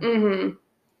third man. Mm-hmm.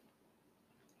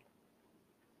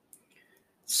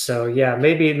 So, yeah,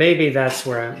 maybe that's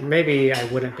where maybe I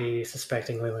wouldn't be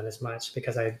suspecting Leland as much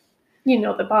because that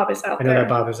Bob is out there. I know that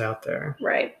Bob is out there.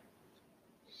 Right.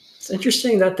 It's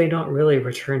interesting that they don't really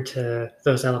return to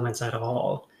those elements at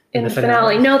all in the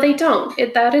finale. No, they don't.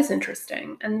 That is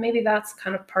interesting. And maybe that's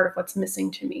kind of part of what's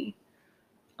missing to me.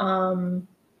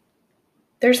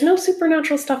 There's no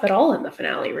supernatural stuff at all in the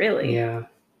finale, really. Yeah.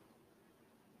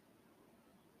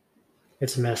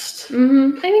 It's missed.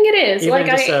 Mm-hmm. I think it is. Even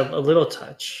just a little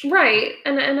touch. Right.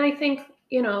 And I think,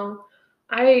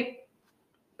 I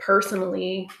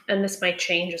personally, and this might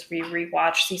change as we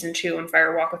rewatch season 2 and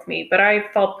Fire Walk with Me, but I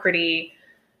felt pretty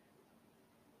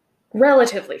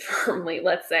relatively firmly,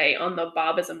 let's say, on the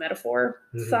Bob as a metaphor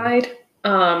side.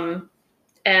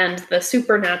 And the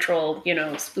supernatural,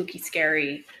 spooky,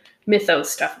 scary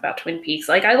mythos stuff about Twin Peaks.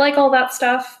 Like, I like all that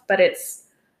stuff, but it's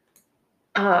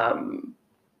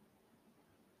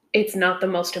not the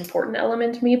most important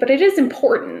element to me, but it is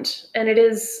important. And it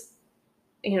is,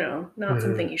 not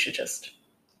something you should just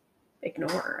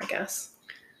ignore, I guess.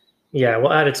 Yeah,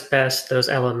 well, at its best, those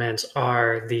elements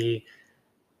are the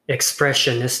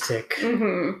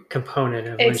expressionistic component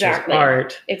of Lynch's exactly.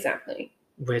 art. Exactly.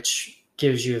 Which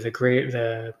gives you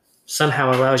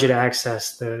somehow allows you to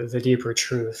access the deeper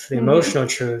truth, the emotional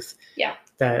truth. Yeah.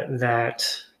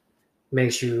 That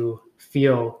makes you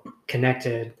feel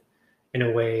connected in a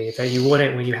way that you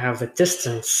wouldn't when you have the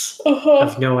distance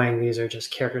of knowing these are just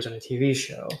characters on a TV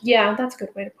show. Yeah, that's a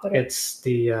good way to put it. It's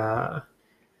the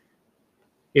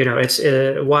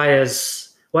why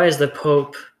is the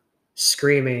Pope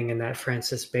screaming in that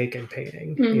Francis Bacon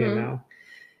painting? You know,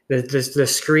 the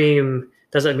scream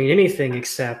doesn't mean anything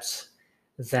except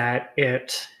that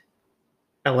it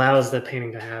allows the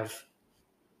painting to have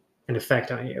an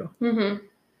effect on you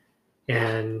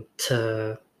and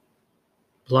to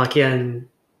lock in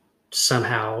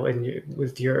somehow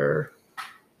with your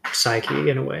psyche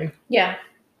in a way. Yeah.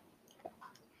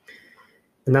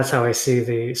 And that's how I see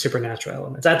the supernatural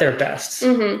elements at their best.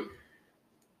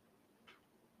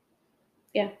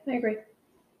 Yeah, I agree.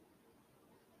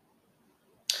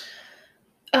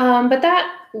 But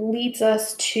that leads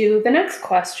us to the next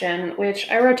question, which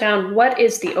I wrote down, what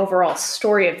is the overall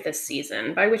story of this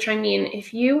season? By which I mean,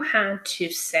 if you had to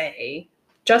say,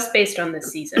 just based on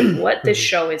this season, what this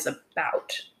show is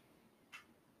about,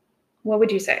 what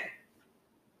would you say?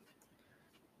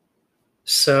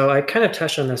 So I kind of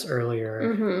touched on this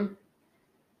earlier.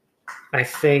 I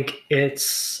think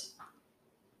it's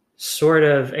sort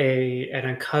of an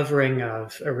uncovering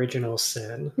of original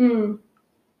sin.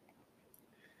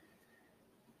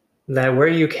 That where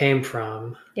you came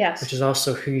from, yes, which is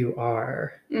also who you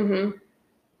are,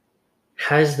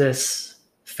 has this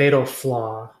fatal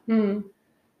flaw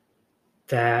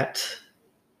that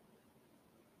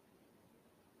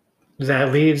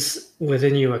leaves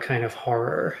within you a kind of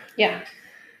horror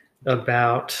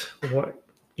about what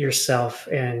yourself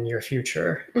and your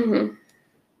future.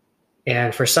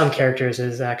 And for some characters, it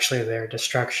is actually their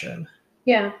destruction.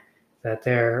 Yeah. That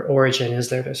their origin is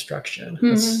their destruction.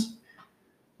 That's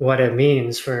what it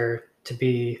means to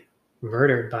be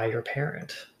murdered by your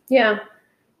parent. Yeah.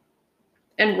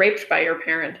 And raped by your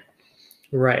parent.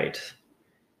 Right.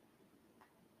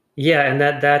 Yeah, and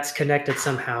that's connected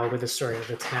somehow with the story of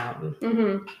the town.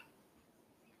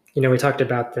 You know, we talked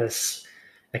about this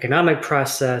economic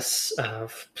process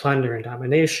of plunder and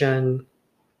domination,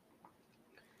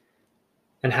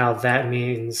 and how that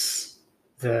means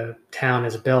the town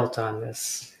is built on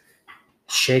this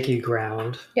shaky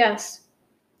ground. Yes.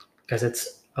 Because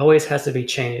it's always has to be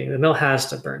changing. The mill has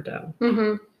to burn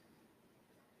down.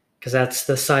 Because that's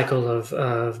the cycle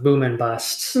of boom and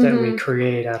busts that we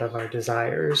create out of our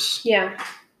desires. Yeah.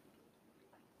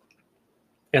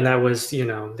 And that was, you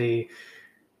know, the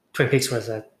Twin Peaks was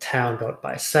a town built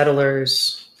by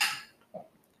settlers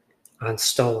on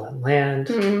stolen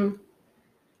land.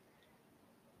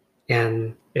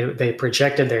 And they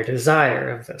projected their desire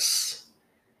of this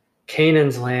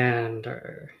Canaan's land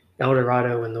or El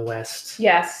Dorado in the West.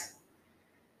 Yes.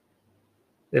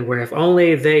 Where if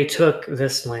only they took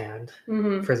this land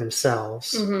for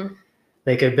themselves,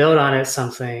 they could build on it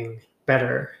something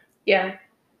better. Yeah.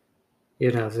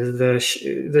 You know,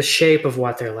 the shape of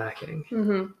what they're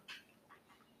lacking.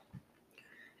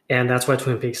 And that's what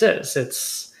Twin Peaks is.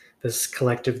 It's this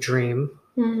collective dream.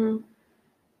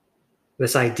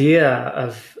 This idea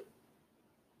of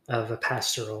a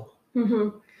pastoral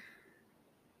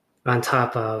on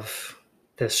top of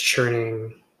this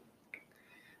churning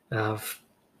of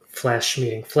flesh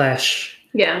meeting flesh,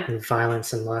 and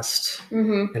violence and lust,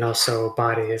 and also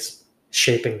bodies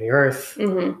shaping the earth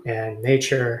and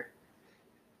nature.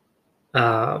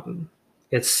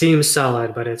 It seems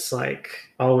solid, but it's like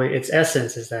always its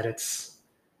essence is that it's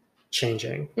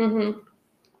changing.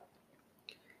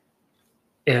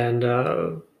 And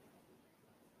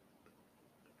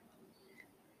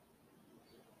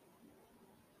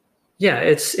yeah,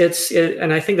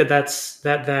 and I think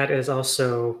that is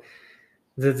also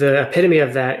the epitome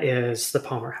of that is the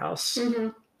Palmer House.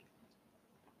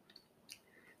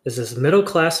 Is this middle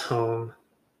class home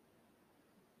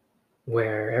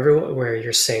where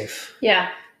you're safe. Yeah.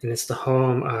 And it's the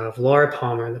home of Laura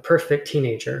Palmer, the perfect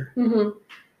teenager.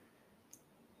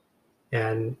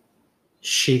 And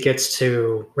she gets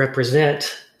to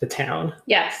represent the town.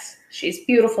 Yes. She's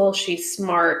beautiful. She's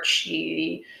smart.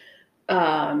 She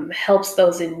helps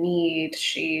those in need.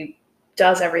 She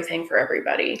does everything for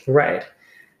everybody. Right.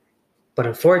 But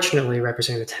unfortunately,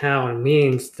 representing the town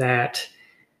means that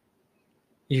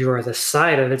you are the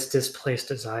site of its displaced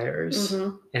desires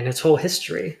and its whole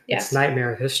history, its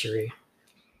nightmare of history.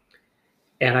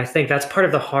 And I think that's part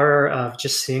of the horror of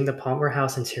just seeing the Palmer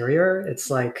House interior. It's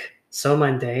like so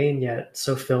mundane, yet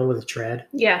so filled with dread.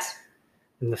 Yes.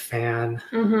 And the fan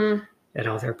and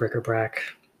all their bric-a-brac.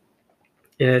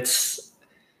 It's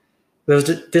those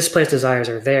displaced desires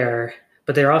are there,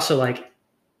 but they're also like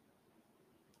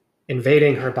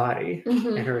invading her body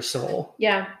and her soul.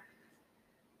 Yeah.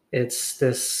 It's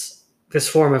this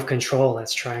form of control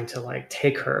that's trying to like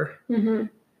take her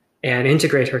and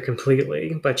integrate her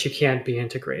completely, but she can't be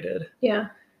integrated. Yeah.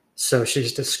 So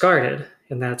she's discarded,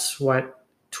 and that's what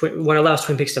allows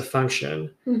Twin Peaks to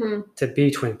function, to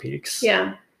be Twin Peaks.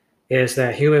 Yeah. Is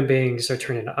that human beings are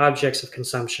turned into objects of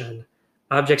consumption.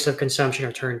 Objects of consumption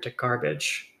are turned to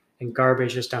garbage, and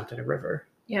garbage is dumped in a river.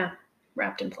 Yeah,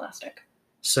 wrapped in plastic.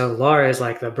 So Laura is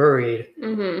like the buried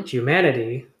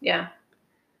humanity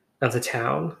of the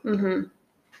town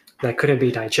that couldn't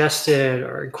be digested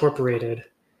or incorporated.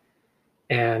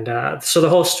 And so the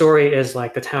whole story is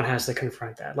like the town has to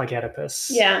confront that, like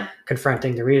Oedipus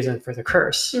confronting the reason for the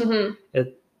curse.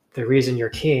 The reason you're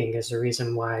king is the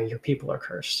reason why your people are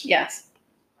cursed. Yes.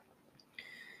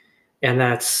 And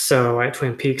that's so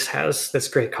Twin Peaks has this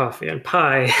great coffee and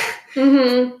pie,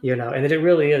 you know, and it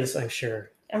really is, I'm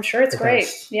sure. I'm sure it's great.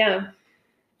 Best. Yeah.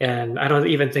 And I don't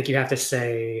even think you have to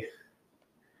say,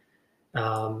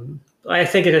 I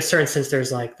think in a certain sense,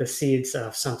 there's like the seeds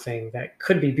of something that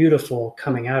could be beautiful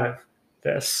coming out of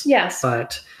this. Yes.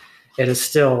 But it is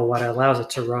still what allows it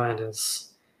to run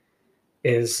is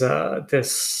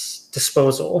this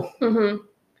disposal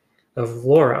of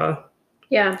Laura.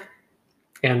 Yeah.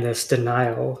 And this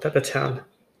denial that the town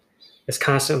is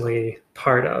constantly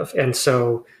part of. And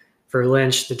so for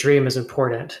Lynch, the dream is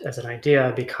important as an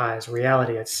idea because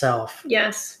reality itself,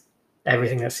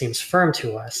 everything that seems firm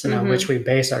to us and on which we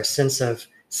base our sense of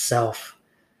self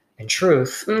and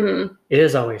truth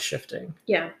is always shifting.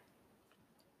 Yeah.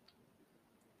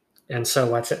 And so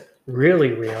what's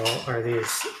really real are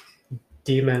these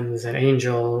demons and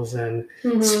angels and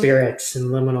spirits in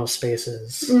liminal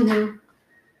spaces.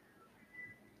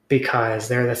 Because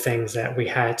they're the things that we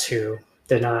had to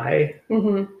deny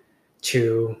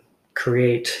to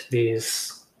create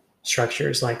these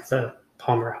structures like the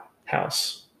Palmer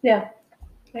House. Yeah,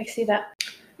 I see that.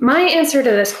 My answer to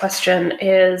this question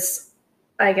is,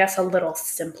 I guess, a little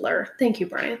simpler. Thank you,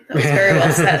 Brian. That was very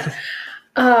well said.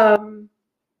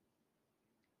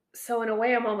 So in a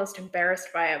way, I'm almost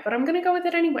embarrassed by it, but I'm going to go with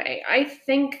it anyway. I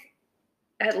think,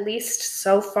 at least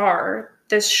so far,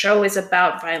 this show is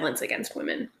about violence against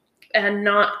women. And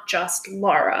not just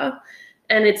Laura.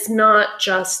 And it's not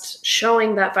just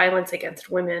showing that violence against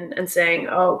women and saying,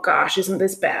 oh gosh, isn't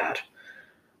this bad?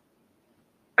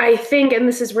 I think, and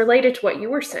this is related to what you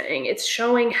were saying, it's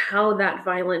showing how that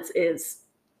violence is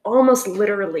almost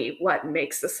literally what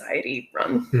makes society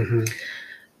run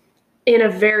in a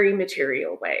very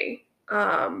material way.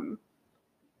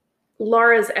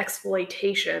 Laura's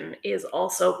exploitation is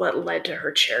also what led to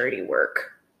her charity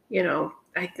work. You know,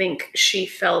 I think she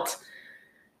felt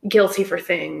guilty for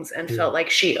things and felt like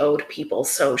she owed people,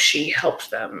 so she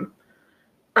helped them.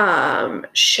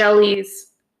 Shelley's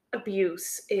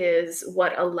abuse is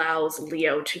what allows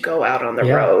Leo to go out on the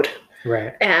road.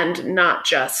 Right. And not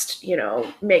just, you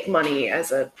know, make money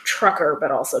as a trucker,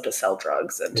 but also to sell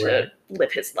drugs and to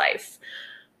live his life.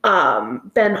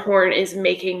 Ben Horne is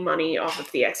making money off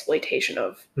of the exploitation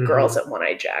of girls at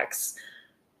One-Eyed Jacks.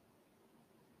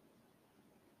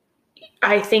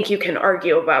 I think you can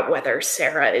argue about whether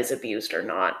Sarah is abused or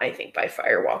not. I think by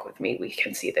Fire Walk with Me, we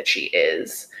can see that she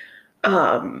is.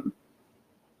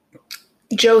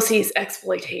 Josie's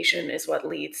exploitation is what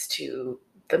leads to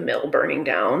the mill burning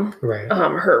down. Right.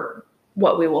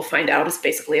 What we will find out is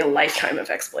basically a lifetime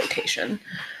of exploitation.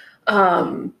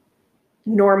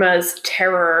 Norma's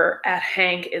terror at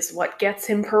Hank is what gets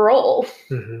him parole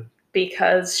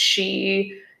because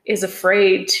she is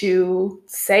afraid to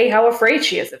say how afraid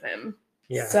she is of him.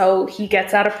 Yeah. So he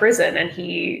gets out of prison and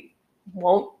he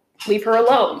won't leave her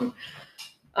alone.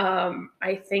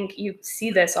 I think you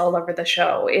see this all over the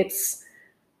show. It's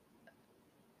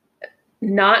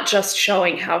not just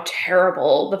showing how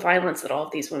terrible the violence that all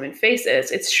of these women face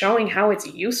is, it's showing how it's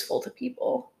useful to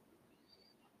people.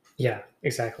 Yeah,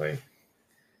 exactly.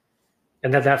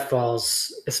 And that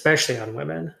falls especially on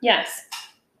women. Yes.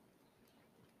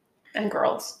 And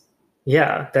girls.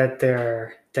 Yeah, that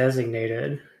they're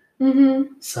designated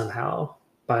somehow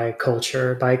by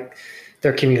culture, by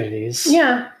their communities.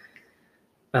 Yeah.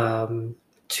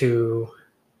 To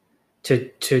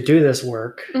do this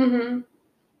work,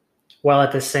 while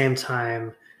at the same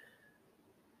time,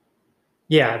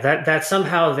 that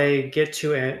somehow they get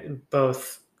to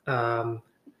both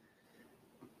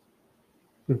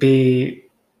be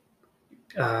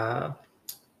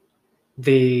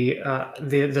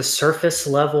the surface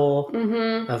level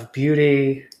of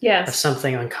beauty, of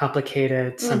something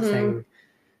uncomplicated, something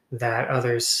that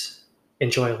others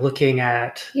enjoy looking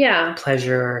at.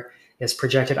 Pleasure is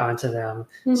projected onto them,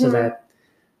 so that.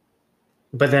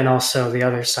 But then also the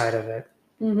other side of it,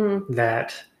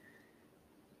 that,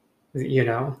 you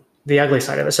know, the ugly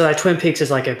side of it. So that Twin Peaks is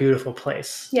like a beautiful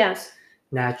place. Yes.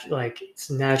 Like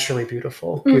it's naturally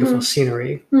beautiful, beautiful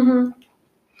scenery.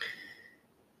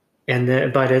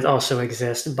 But it also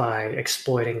exists by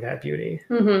exploiting that beauty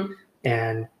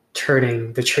and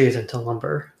turning the trees into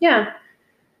lumber. Yeah.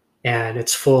 And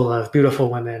it's full of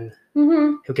beautiful women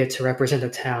who get to represent a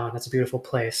town. It's a beautiful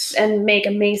place. And make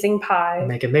amazing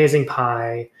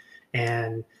pie.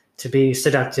 And to be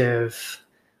seductive,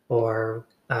 or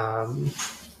to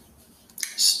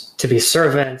be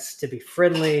servants, to be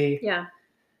friendly. Yeah.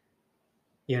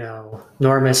 You know,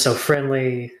 Norm is so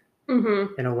friendly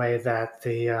in a way that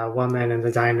the woman in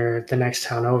the diner the next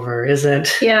town over isn't.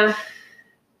 Yeah.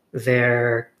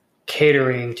 They're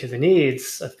catering to the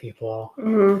needs of people.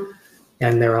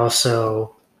 And they're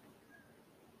also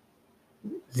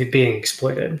being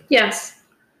exploited. Yes.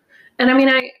 And I mean,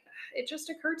 it just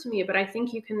occurred to me, but I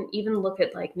think you can even look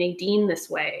at like Nadine this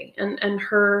way, and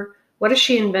her, what is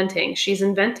she inventing? She's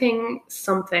inventing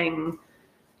something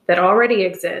that already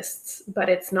exists, but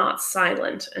it's not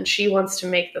silent, and she wants to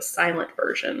make the silent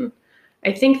version.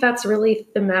 I think that's really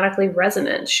thematically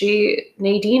resonant.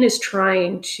 Nadine is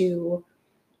trying to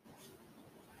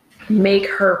make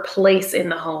her place in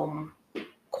the home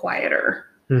quieter.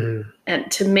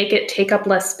 And to make it take up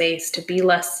less space, to be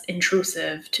less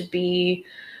intrusive, to be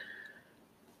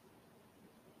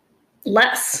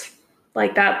less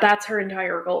like that. That's her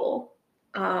entire goal.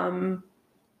 And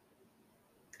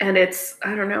it's,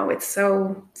 I don't know, it's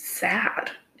so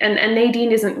sad. And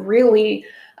Nadine isn't really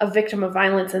a victim of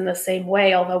violence in the same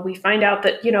way, although we find out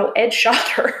that, you know, Ed shot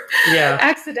her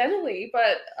accidentally.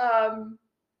 But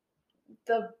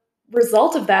the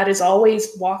result of that is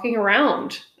always walking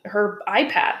around her eye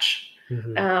patch.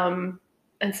 And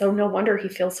so no wonder he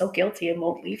feels so guilty and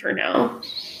won't leave her now.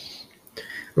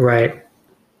 Right.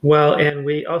 Well, and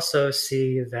we also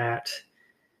see that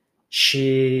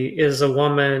she is a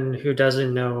woman who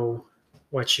doesn't know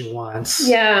what she wants.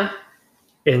 Yeah.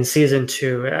 In season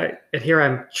 2, and here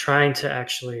I'm trying to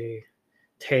actually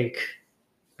take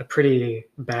a pretty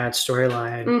bad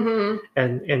storyline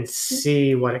and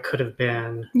see what it could have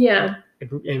been. Yeah.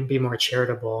 And be more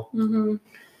charitable.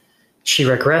 She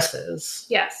regresses.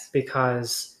 Yes.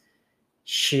 Because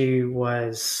she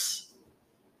was,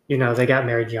 you know, they got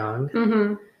married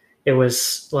young. It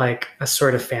was like a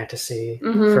sort of fantasy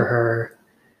for her,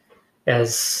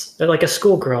 as like a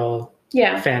schoolgirl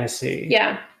fantasy.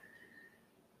 Yeah.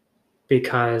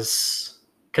 Because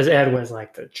Ed was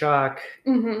like the jock,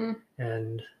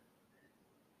 and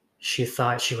she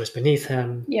thought she was beneath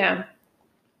him. Yeah.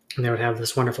 And they would have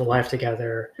this wonderful life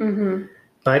together.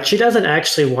 But she doesn't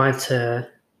actually want to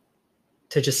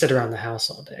just sit around the house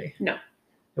all day. No.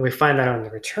 And we find that on the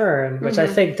return, which I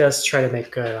think does try to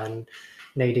make good on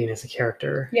Nadine as a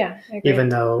character. Yeah, I agree. Even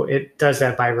though it does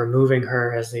that by removing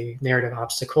her as the narrative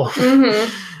obstacle.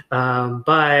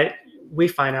 But we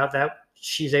find out that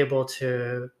she's able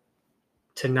to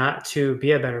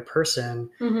be a better person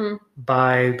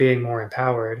by being more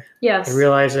empowered. Yes. And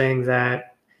realizing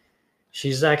that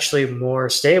she's actually more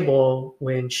stable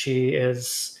when she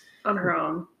is on her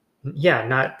own. Yeah,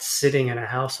 not sitting in a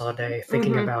house all day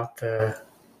thinking about the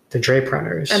drape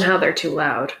runners. And how they're too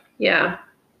loud. Yeah.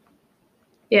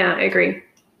 Yeah, I agree.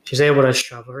 She's able to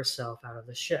shovel herself out of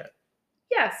the shit.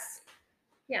 Yes.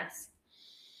 Yes.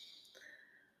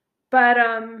 But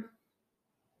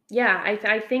yeah,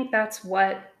 I think that's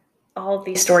what all of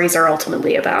these stories are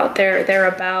ultimately about. They're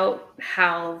about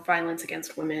how violence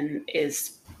against women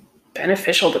is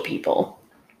beneficial to people.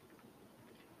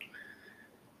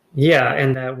 Yeah,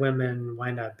 and that women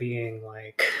wind up being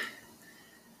like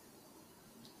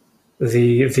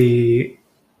the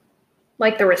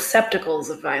like the receptacles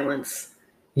of violence.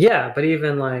 Yeah, but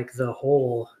even like the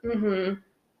hole in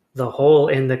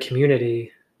the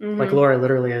community. Like Laura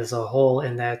literally is a hole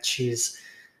in that she's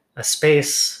a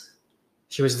space.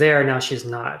 She was there, now she's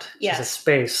not. She's a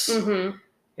space.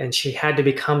 And she had to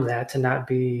become that to not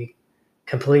be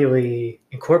completely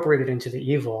incorporated into the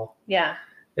evil. Yeah.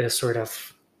 It is sort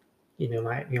of, you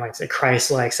might say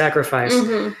Christ-like sacrifice.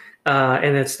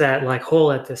 And it's that like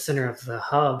hole at the center of the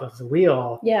hub of the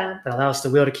wheel that allows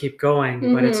the wheel to keep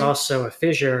going. But it's also a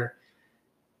fissure,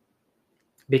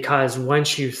 because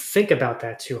once you think about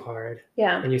that too hard,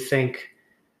 and you think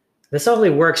this only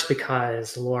works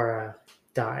because Laura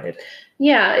died.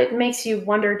 Yeah, it makes you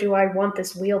wonder, do I want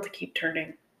this wheel to keep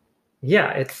turning?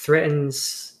 Yeah, it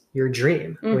threatens your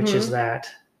dream, which is that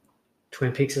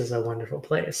Twin Peaks is a wonderful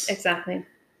place. Exactly.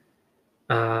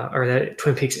 Or that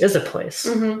Twin Peaks is a place.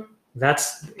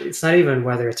 It's not even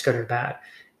whether it's good or bad.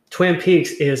 Twin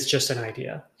Peaks is just an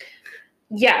idea.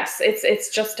 Yes, it's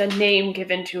just a name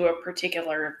given to a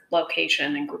particular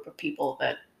location and group of people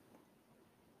that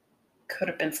could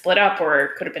have been split up or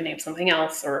could have been named something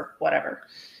else or whatever.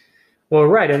 Well,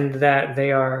 right, and that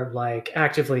they are like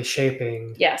actively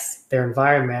shaping their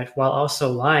environment while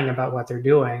also lying about what they're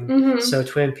doing. So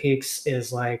Twin Peaks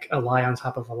is like a lie on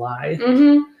top of a lie,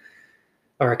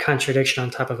 or a contradiction on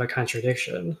top of a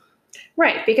contradiction.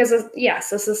 Right, because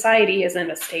yes, a society isn't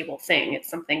a stable thing. It's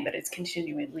something that is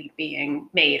continually being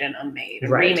made and unmade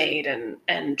and remade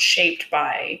and shaped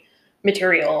by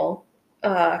material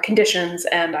conditions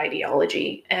and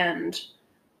ideology. And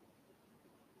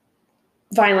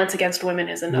violence against women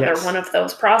is another one of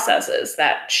those processes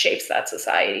that shapes that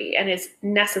society and is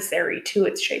necessary to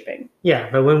its shaping. Yeah,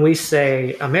 but when we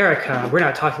say America, we're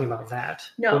not talking about that.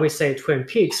 No. When we say Twin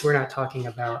Peaks, we're not talking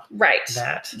about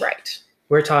that. Right.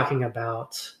 We're talking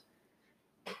about,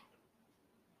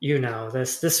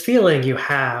 this feeling you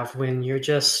have when you're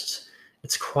just,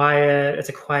 it's quiet, it's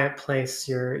a quiet place,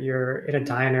 you're in a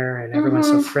diner and everyone's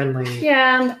so friendly.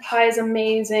 Yeah, and the pie is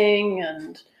amazing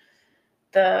and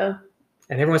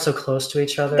everyone's so close to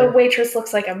each other. The waitress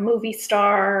looks like a movie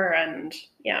star, and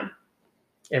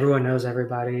everyone knows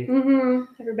everybody.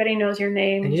 Everybody knows your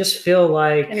name. And you just feel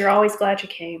like... And you're always glad you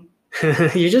came.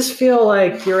 You just feel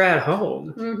like you're at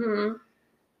home.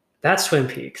 That's Twin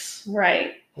Peaks.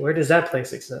 Right. Where does that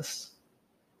place exist?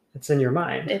 It's in your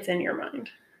mind. It's in your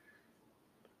mind.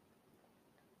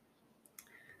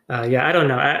 I don't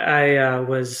know. I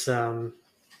was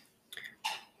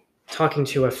talking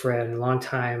to a friend,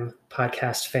 longtime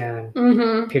podcast fan,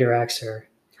 Peter Axer.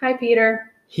 Hi,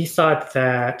 Peter. He thought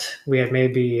that we had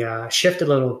maybe shifted a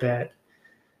little bit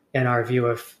in our view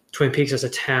of Twin Peaks as a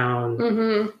town.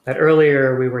 That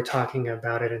earlier we were talking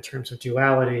about it in terms of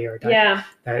duality, or that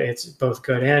it's both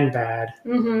good and bad,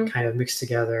 kind of mixed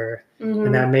together,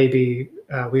 and that maybe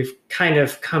we've kind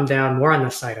of come down more on the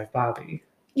side of Bobby.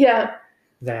 Yeah.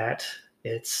 That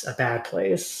it's a bad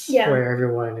place where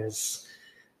everyone is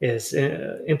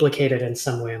implicated in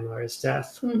some way in Laura's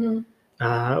death.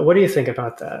 What do you think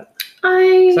about that?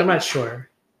 'Cause I'm not sure.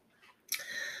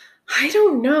 I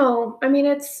don't know. I mean,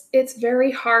 it's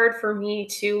very hard for me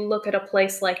to look at a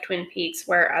place like Twin Peaks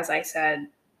where, as I said,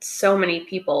 so many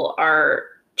people are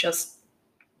just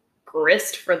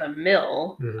grist for the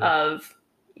mill of,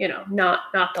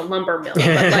 not the lumber mill,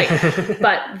 but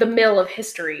but the mill of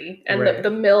history and the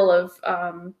mill of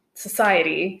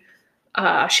society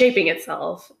shaping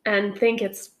itself, and think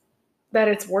that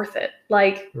it's worth it.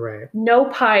 Like, no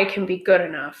pie can be good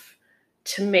enough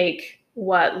to make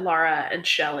what Laura and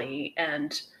Shelley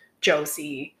and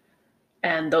Josie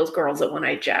and those girls at One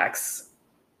Eyed Jacks,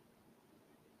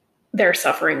 their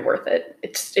suffering worth it.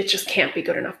 It just can't be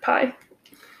good enough pie.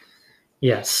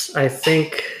 Yes, I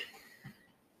think,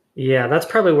 that's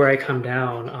probably where I come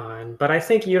down on. But I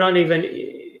think you don't even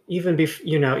be,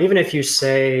 even if you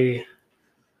say,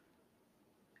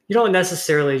 you don't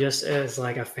necessarily just as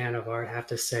like a fan of art have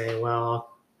to say, well,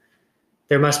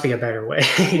 there must be a better way.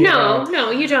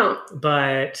 No, you don't.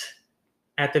 But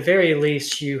at the very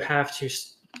least, you have to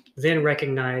then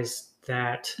recognize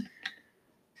that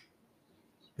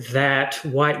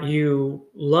what you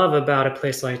love about a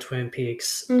place like Twin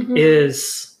Peaks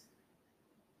is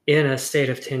in a state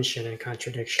of tension and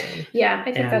contradiction. Yeah,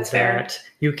 I think that's fair. That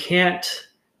you can't,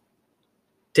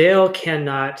 Dale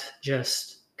cannot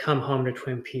just come home to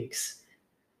Twin Peaks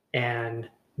and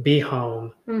be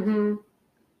home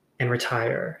and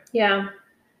retire. Yeah.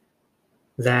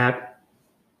 That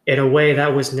in a way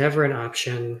that was never an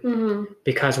option,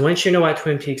 because once you know what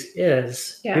Twin Peaks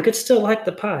is, you could still like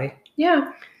the pie.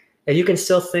 Yeah. And you can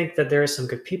still think that there are some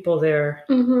good people there.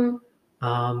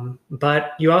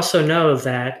 But you also know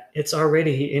that it's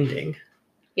already ending.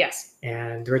 Yes.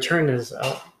 And The Return is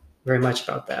very much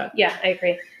about that. Yeah, I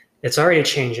agree. It's already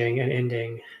changing and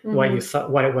ending what you thought,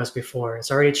 what it was before.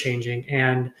 It's already changing.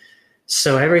 And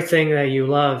so everything that you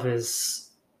love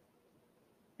is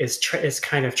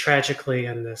kind of tragically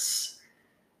in this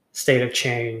state of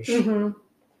change. And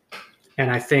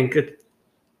I think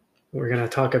we're going to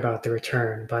talk about The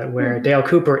Return, but where Dale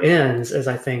Cooper ends is,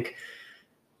 I think,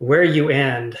 where you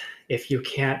end if you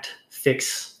can't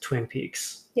fix Twin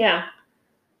Peaks. Yeah.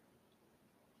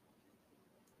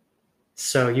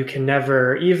 So you can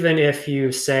never, even if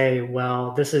you say,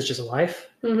 well, this is just life,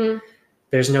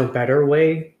 there's no better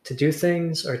way to do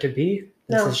things or to be,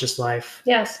 This is just life.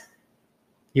 Yes.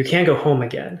 You can't go home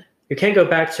again. You can't go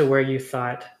back to where you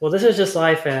thought, well, this is just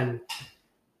life and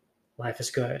life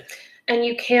is good. And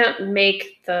you can't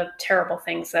make the terrible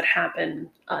things that happen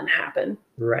unhappen.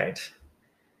 Right.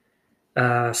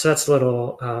 So that's a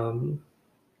little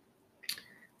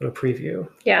preview.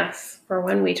 Yes, for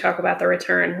when we talk about the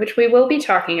return, which we will be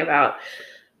talking about.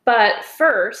 But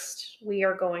first, we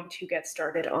are going to get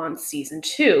started on season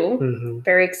 2. Mm-hmm.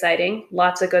 Very exciting.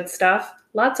 Lots of good stuff.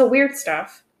 Lots of weird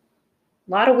stuff.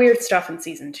 A lot of weird stuff in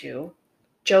season 2.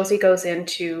 Josie goes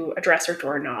into a dresser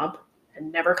doorknob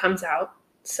and never comes out.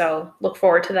 So look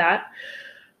forward to that.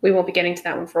 We won't be getting to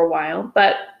that one for a while.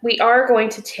 But we are going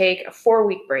to take a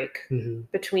 4-week break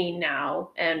between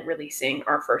now and releasing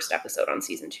our first episode on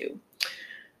season 2.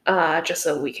 Just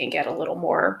so we can get a little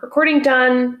more recording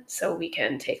done, so we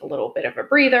can take a little bit of a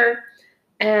breather.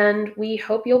 And we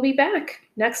hope you'll be back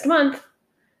next month.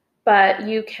 But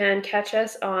you can catch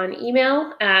us on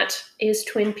email at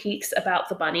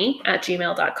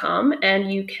istwinpeaksaboutthebunny@gmail.com.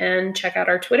 And you can check out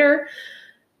our Twitter,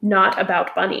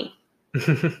 notaboutbunny.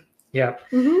 Yeah.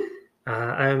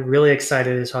 I'm really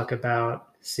excited to talk about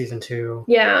season 2.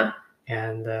 Yeah.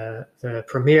 And the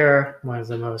premiere, one of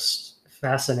the most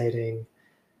fascinating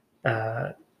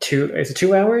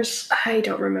 2 hours? I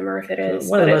don't remember if it is.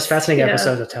 One of the most fascinating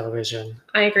episodes of television.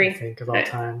 I agree. I think of all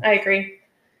time. I agree.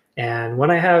 And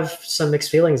one I have some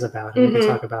mixed feelings about, and we can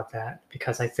talk about that,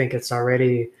 because I think it's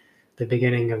already the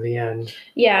beginning of the end.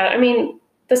 Yeah, I mean,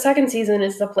 the second season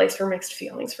is the place for mixed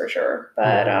feelings for sure.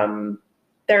 But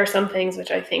there are some things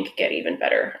which I think get even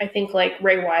better. I think like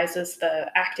Ray Wise is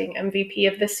the acting MVP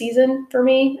of this season for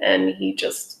me, and he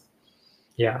just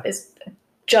is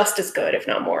just as good, if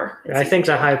not more. I think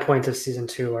the high points of season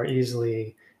 2 are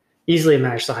easily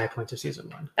match the high points of season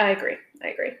 1. I agree.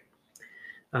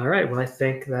 All right. Well, I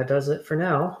think that does it for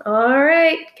now. All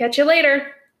right. Catch you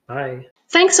later. Bye.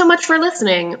 Thanks so much for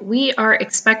listening. We are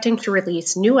expecting to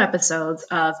release new episodes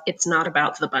of It's Not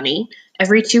About the Bunny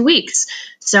every 2 weeks.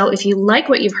 So if you like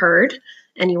what you've heard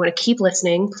and you want to keep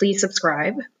listening, please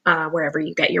subscribe wherever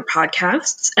you get your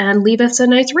podcasts and leave us a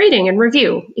nice rating and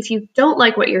review. If you don't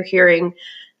like what you're hearing,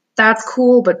 that's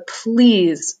cool, but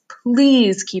please,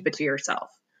 please keep it to yourself.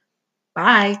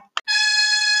 Bye.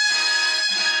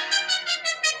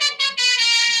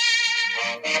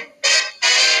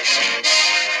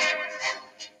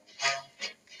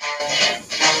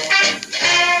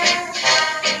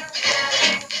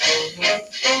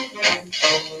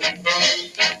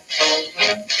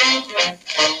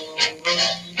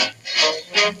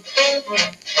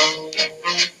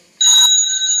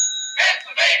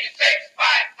 Pennsylvania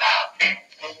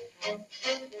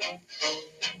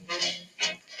 65000.